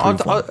could just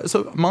improve.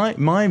 So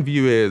my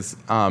view is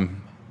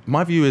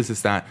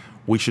that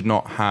we should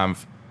not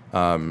have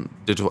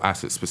digital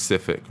asset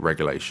specific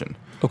regulation.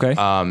 Okay.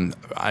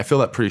 I feel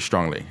that pretty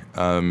strongly.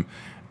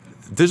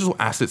 Digital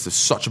assets is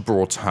such a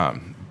broad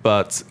term,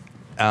 but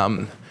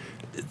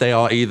they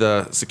are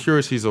either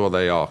securities or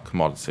they are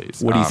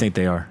commodities. What do you think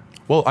they are?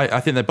 Well,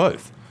 I think they're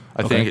both.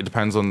 I think it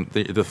depends on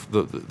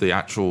the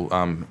actual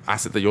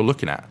asset that you're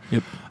looking at.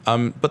 Yep.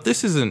 But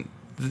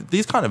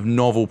these kind of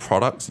novel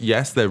products,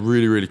 yes, they're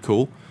really, really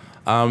cool.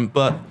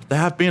 But there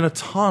have been a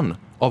ton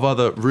of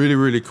other really,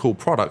 really cool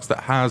products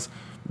that has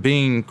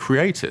been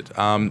created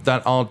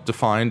that are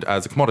defined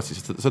as a commodity.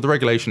 So the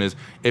regulation is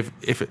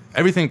if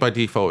everything by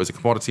default is a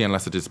commodity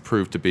unless it is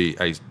proved to be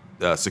a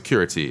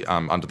security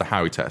under the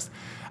Howey test.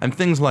 And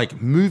things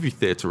like movie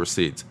theater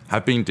receipts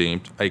have been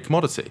deemed a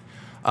commodity.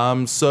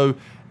 So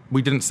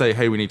we didn't say,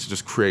 hey, we need to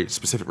just create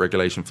specific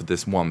regulation for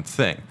this one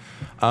thing.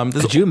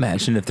 Could you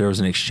imagine if there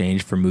was an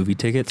exchange for movie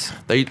tickets?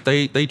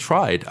 They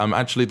tried.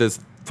 Actually, there's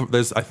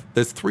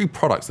 3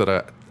 products that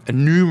are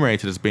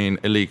enumerated as being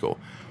illegal.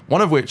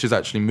 One of which is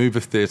actually movie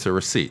theater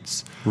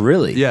receipts.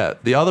 Really? Yeah.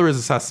 The other is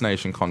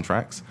assassination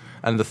contracts,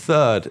 and the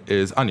third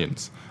is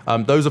onions.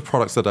 those are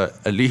products that are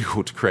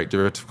illegal to create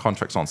derivative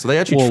contracts on. So they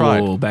actually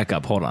tried. Whoa, back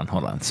up. Hold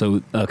on.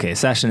 So, okay,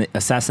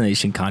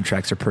 assassination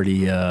contracts are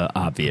pretty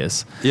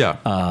obvious. Yeah.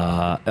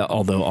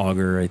 Although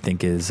Augur, I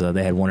think,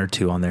 they had one or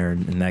two on there,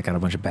 and that got a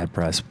bunch of bad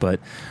press. But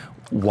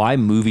why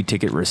movie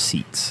ticket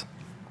receipts?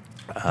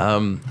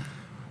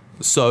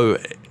 So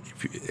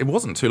it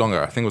wasn't too long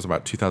ago. I think it was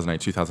about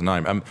 2008,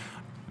 2009.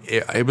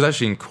 It was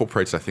actually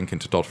incorporated, I think,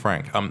 into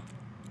Dodd-Frank.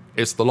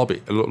 It's the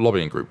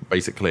lobbying group,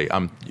 basically.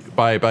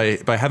 By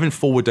having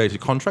forward-dated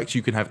contracts,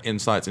 you can have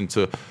insights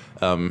into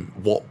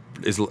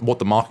what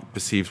the market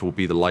perceives will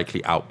be the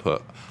likely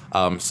output.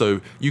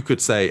 So you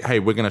could say, hey,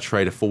 we're going to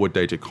trade a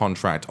forward-dated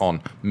contract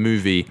on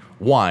movie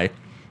Y,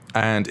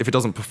 and if it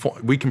doesn't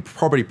perform, we can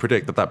probably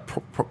predict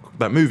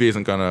that movie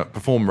isn't going to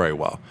perform very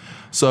well.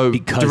 So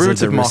because of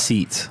the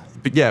receipts.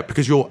 Yeah,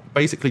 because you're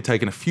basically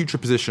taking a future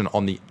position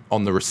on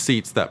the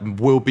receipts that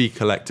will be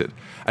collected,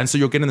 and so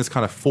you're getting this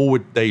kind of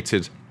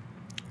forward-dated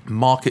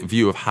market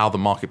view of how the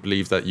market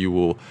believes that you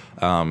will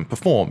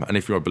perform. And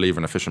if you're a believer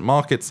in efficient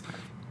markets,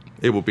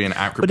 it will be an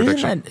accurate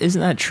prediction.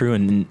 Isn't that true?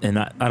 And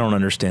I don't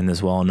understand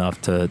this well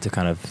enough to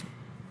kind of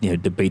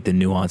debate the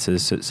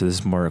nuances. So this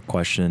is more a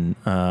question.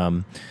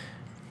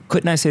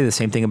 Couldn't I say the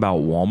same thing about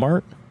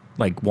Walmart?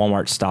 Like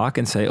Walmart stock,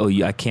 and say,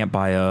 I can't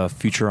buy a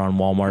future on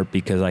Walmart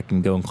because I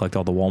can go and collect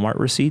all the Walmart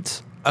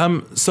receipts?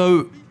 But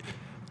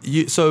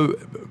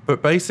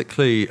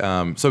basically,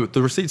 so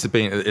the receipts have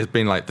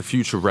been like the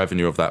future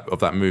revenue of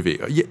that movie.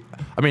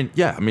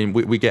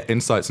 We get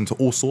insights into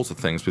all sorts of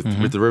things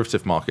with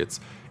derivative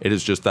markets. It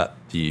is just that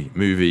the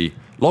movie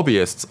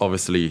lobbyists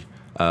obviously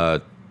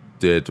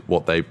did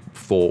what they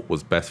thought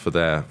was best for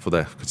their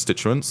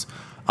constituents,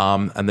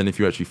 and then if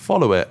you actually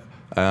follow it,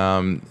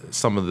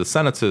 some of the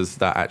senators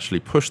that actually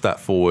pushed that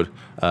forward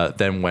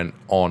then went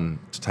on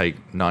to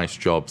take nice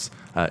jobs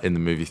in the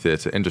movie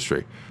theater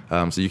industry.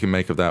 So you can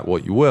make of that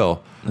what you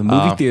will. The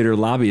movie theater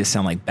lobbyists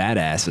sound like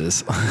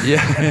badasses.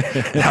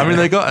 Yeah, I mean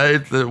they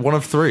got one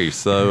of three.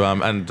 So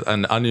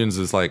and Onions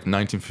is like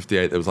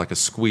 1958. There was like a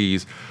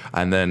squeeze,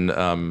 and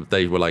then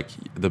they were like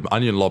the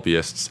Onion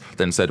lobbyists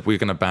then said we're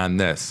going to ban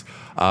this.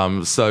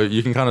 So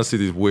you can kind of see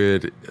these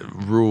weird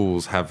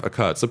rules have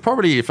occurred. So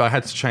probably if I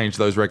had to change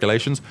those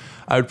regulations,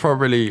 I would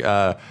probably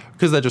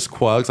because they're just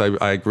quirks.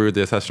 I agree with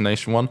the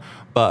assassination one,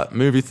 but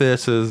movie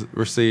theaters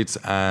receipts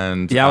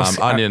and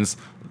Onions.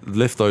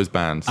 Lift those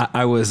bans.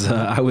 I was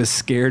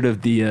scared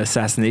of the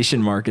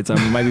assassination markets. I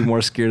might be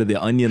more scared of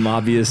the Onion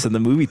lobbyists and the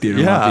movie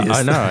theater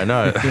lobbyists. I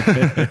know.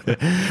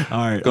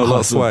 All right. Got a lot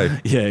of sway.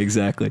 Yeah,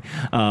 exactly.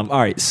 All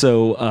right.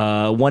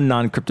 So one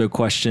non-crypto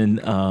question.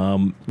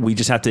 We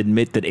just have to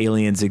admit that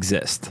aliens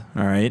exist.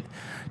 All right.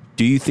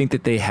 Do you think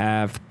that they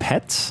have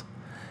pets?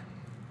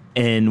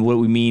 And what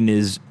we mean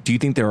is, do you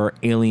think there are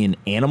alien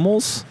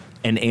animals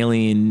and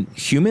alien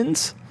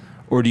humans?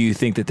 Or do you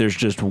think that there's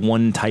just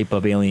one type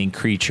of alien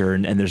creature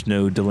and there's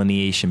no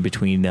delineation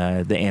between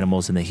the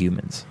animals and the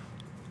humans?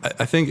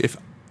 I think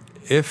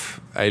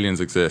if aliens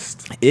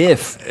exist, you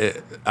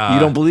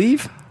don't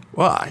believe?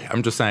 Well,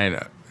 I'm just saying.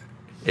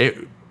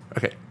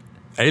 Okay,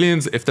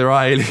 aliens. If there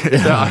are aliens,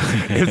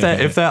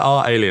 if there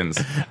are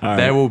aliens, right,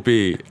 there will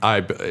be.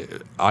 I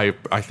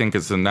think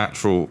it's a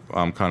natural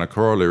kind of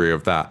corollary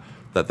of that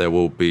there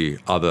will be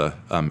other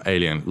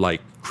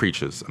alien-like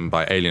creatures, and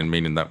by alien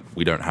meaning that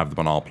we don't have them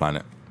on our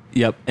planet.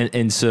 Yep,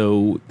 and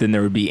so then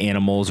there would be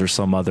animals or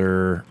some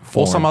other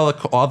form. Or some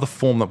other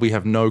form that we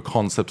have no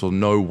concept or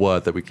no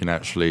word that we can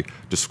actually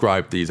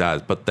describe these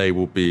as, but they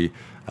will be,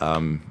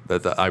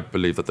 I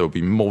believe that there will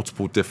be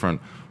multiple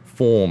different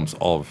forms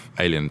of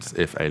aliens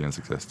if aliens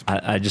exist.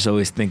 I just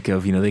always think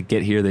of, they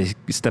get here, they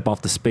step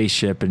off the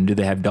spaceship, and do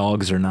they have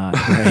dogs or not,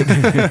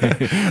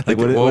 right? Like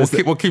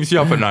what keeps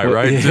you up at night,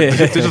 right?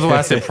 Digital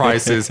asset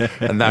prices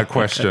and that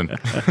question.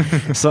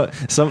 So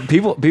some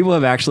people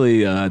have actually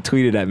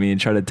tweeted at me and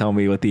tried to tell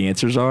me what the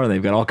answers are.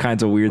 They've got all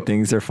kinds of weird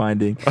things they're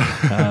finding,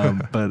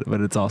 but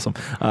it's awesome.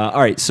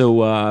 All right,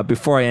 so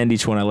before I end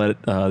each one, I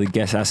let the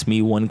guest ask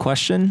me one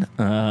question.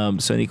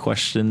 So any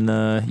question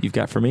you've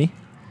got for me?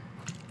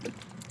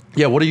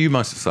 Yeah, what are you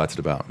most excited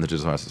about in the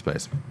digital asset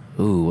space?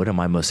 Ooh, what am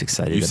I most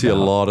excited about? You see a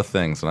lot of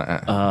things. So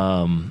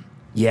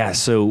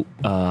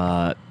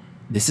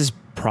this is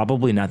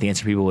probably not the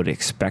answer people would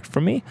expect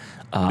from me.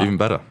 Even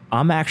better.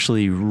 I'm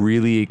actually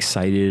really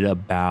excited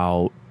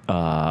about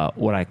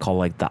what I call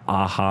like the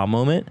aha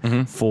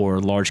moment for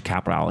large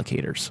capital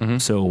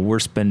allocators. So we're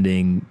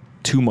spending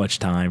too much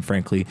time,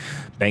 frankly,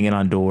 banging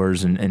on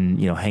doors and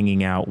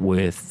hanging out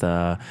with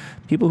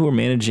people who are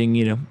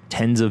managing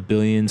tens of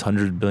billions,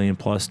 $100 billion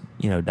plus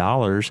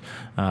dollars.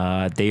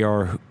 They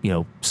are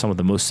some of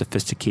the most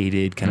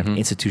sophisticated kind of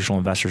institutional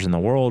investors in the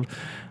world.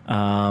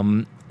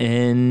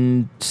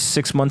 And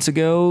 6 months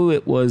ago,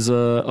 it was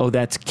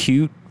that's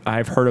cute.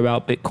 I've heard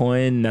about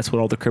Bitcoin. That's what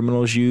all the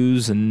criminals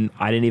use, and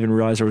I didn't even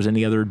realize there was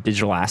any other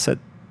digital asset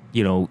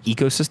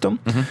ecosystem.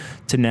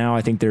 To now,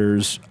 I think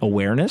there's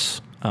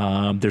awareness.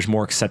 There's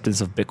more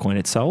acceptance of Bitcoin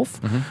itself.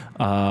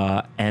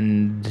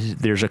 And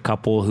there's a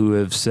couple who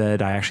have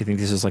said, I actually think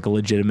this is like a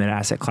legitimate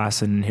asset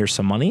class and here's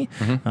some money.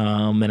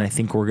 And I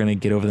think we're going to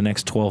get over the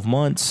next 12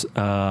 months,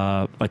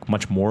 like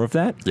much more of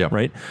that,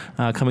 right?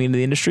 Coming into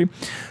the industry.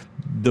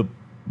 The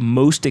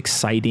most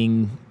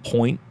exciting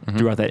point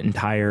throughout that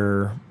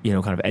entire,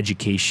 kind of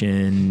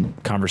education,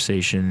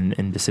 conversation,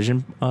 and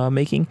decision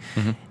making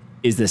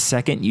is the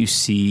second you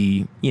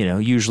see,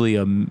 usually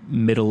a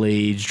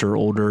middle-aged or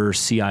older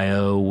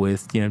CIO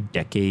with,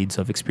 decades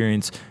of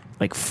experience,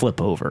 like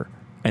flip over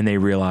and they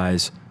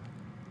realize,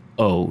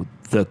 oh,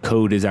 the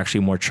code is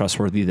actually more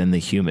trustworthy than the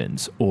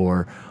humans,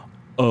 or,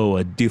 oh,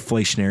 a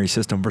deflationary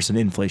system versus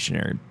an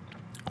inflationary,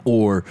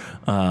 or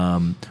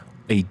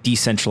a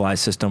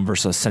decentralized system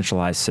versus a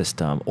centralized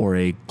system, or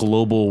a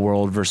global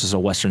world versus a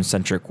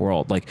Western-centric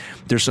world. Like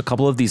there's a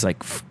couple of these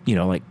like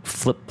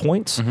flip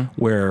points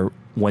where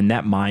when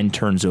that mind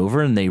turns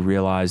over and they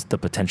realize the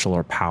potential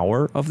or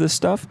power of this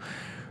stuff,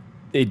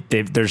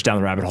 there's down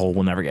the rabbit hole.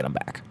 We'll never get them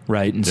back,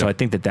 right? And so I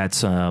think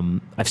that's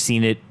I've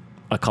seen it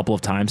a couple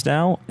of times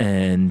now,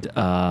 and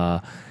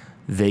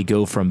they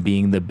go from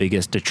being the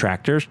biggest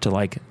detractors to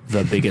like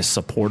the biggest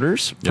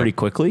supporters pretty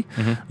quickly.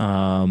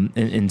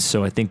 And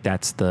so I think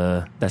that's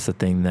the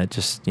thing that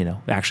just,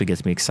 actually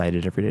gets me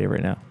excited every day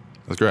right now.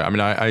 That's great. I mean,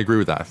 I agree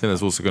with that. I think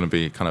there's also going to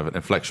be kind of an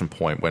inflection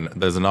point when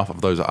there's enough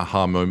of those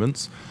aha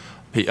moments.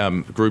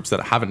 Groups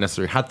that haven't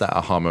necessarily had that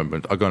aha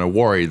moment are going to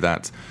worry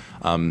that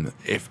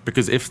if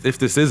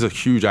this is a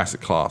huge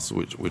asset class,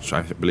 which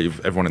I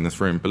believe everyone in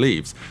this room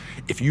believes,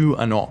 if you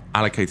are not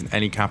allocating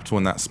any capital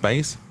in that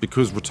space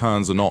because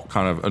returns are not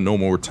kind of a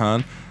normal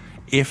return,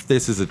 if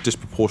this is a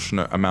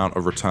disproportionate amount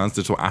of returns,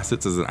 digital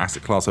assets as an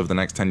asset class over the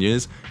next 10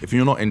 years, if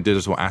you're not in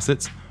digital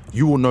assets,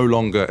 you will no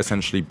longer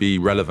essentially be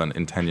relevant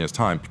in 10 years'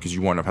 time because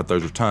you won't have had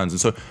those returns. And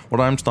so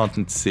what I'm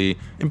starting to see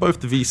in both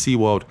the VC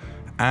world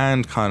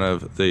and kind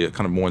of the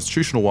kind of more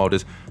institutional world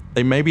is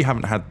they maybe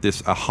haven't had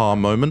this aha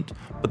moment,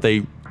 but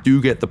they do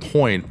get the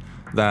point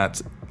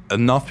that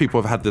enough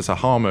people have had this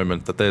aha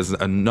moment that there's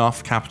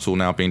enough capital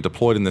now being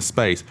deployed in this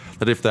space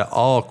that if there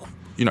are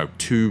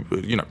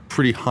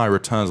pretty high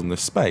returns on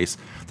this space,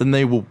 then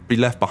they will be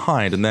left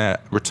behind and their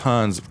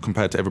returns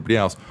compared to everybody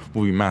else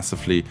will be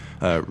massively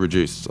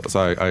reduced. So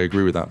I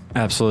agree with that.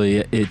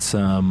 Absolutely. It's,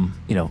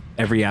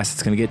 every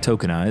asset's going to get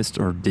tokenized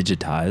or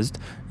digitized.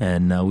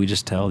 And we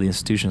just tell the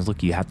institutions,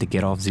 look, you have to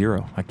get off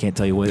zero. I can't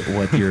tell you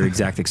what your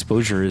exact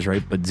exposure is,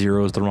 right? But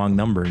zero is the wrong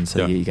number. And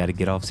so you got to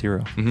get off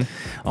zero.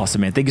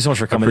 Awesome, man. Thank you so much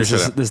for coming. This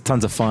is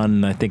tons of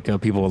fun. I think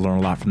people will learn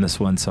a lot from this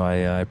one. So I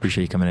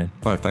appreciate you coming in.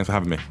 Oh, thanks for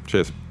having me.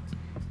 Cheers.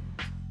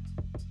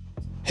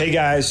 Hey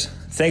guys,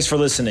 thanks for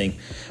listening.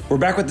 We're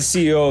back with the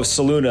CEO of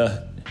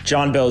Soluna,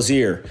 John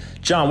Belzier.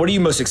 John, what are you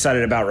most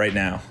excited about right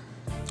now?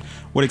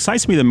 What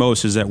excites me the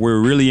most is that we're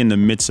really in the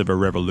midst of a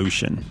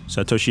revolution.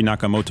 Satoshi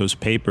Nakamoto's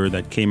paper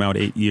that came out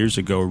 8 years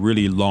ago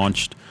really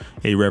launched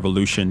a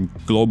revolution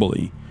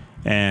globally.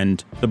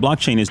 And the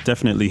blockchain is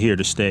definitely here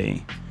to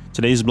stay.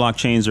 Today's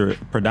blockchains are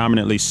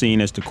predominantly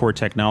seen as the core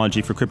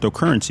technology for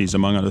cryptocurrencies,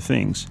 among other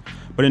things.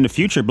 But in the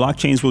future,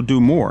 blockchains will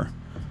do more.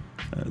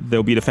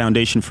 They'll be the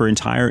foundation for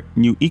entire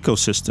new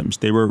ecosystems.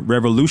 They will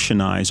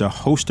revolutionize a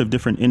host of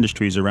different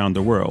industries around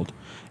the world.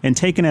 And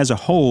taken as a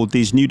whole,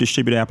 these new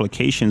distributed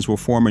applications will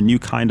form a new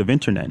kind of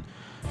internet,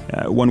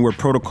 one where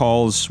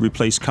protocols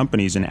replace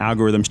companies and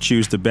algorithms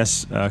choose the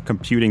best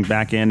computing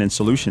backend and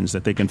solutions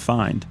that they can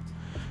find.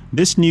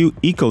 This new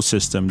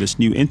ecosystem, this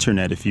new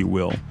internet, if you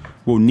will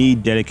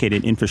need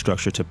dedicated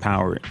infrastructure to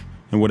power it.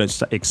 And what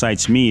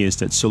excites me is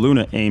that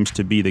Soluna aims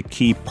to be the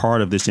key part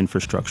of this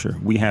infrastructure.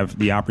 We have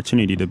the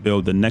opportunity to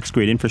build the next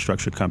great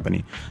infrastructure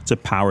company to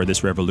power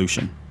this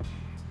revolution.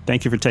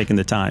 Thank you for taking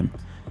the time.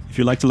 If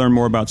you'd like to learn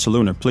more about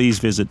Soluna, please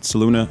visit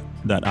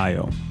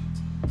soluna.io.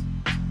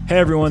 Hey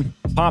everyone,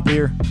 Pomp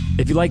here.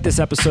 If you like this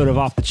episode of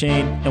Off the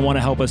Chain and want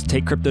to help us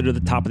take crypto to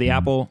the top of the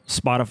Apple,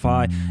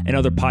 Spotify, and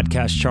other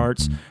podcast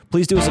charts,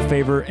 please do us a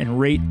favor and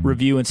rate,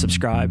 review, and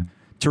subscribe.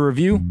 To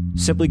review,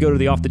 simply go to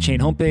the Off the Chain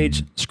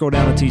homepage, scroll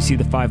down until you see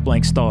the 5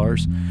 blank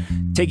stars.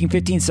 Taking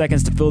 15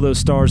 seconds to fill those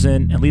stars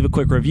in and leave a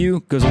quick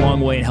review goes a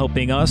long way in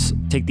helping us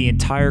take the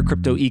entire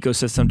crypto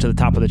ecosystem to the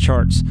top of the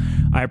charts.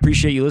 I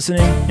appreciate you listening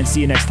and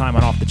see you next time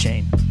on Off the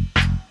Chain.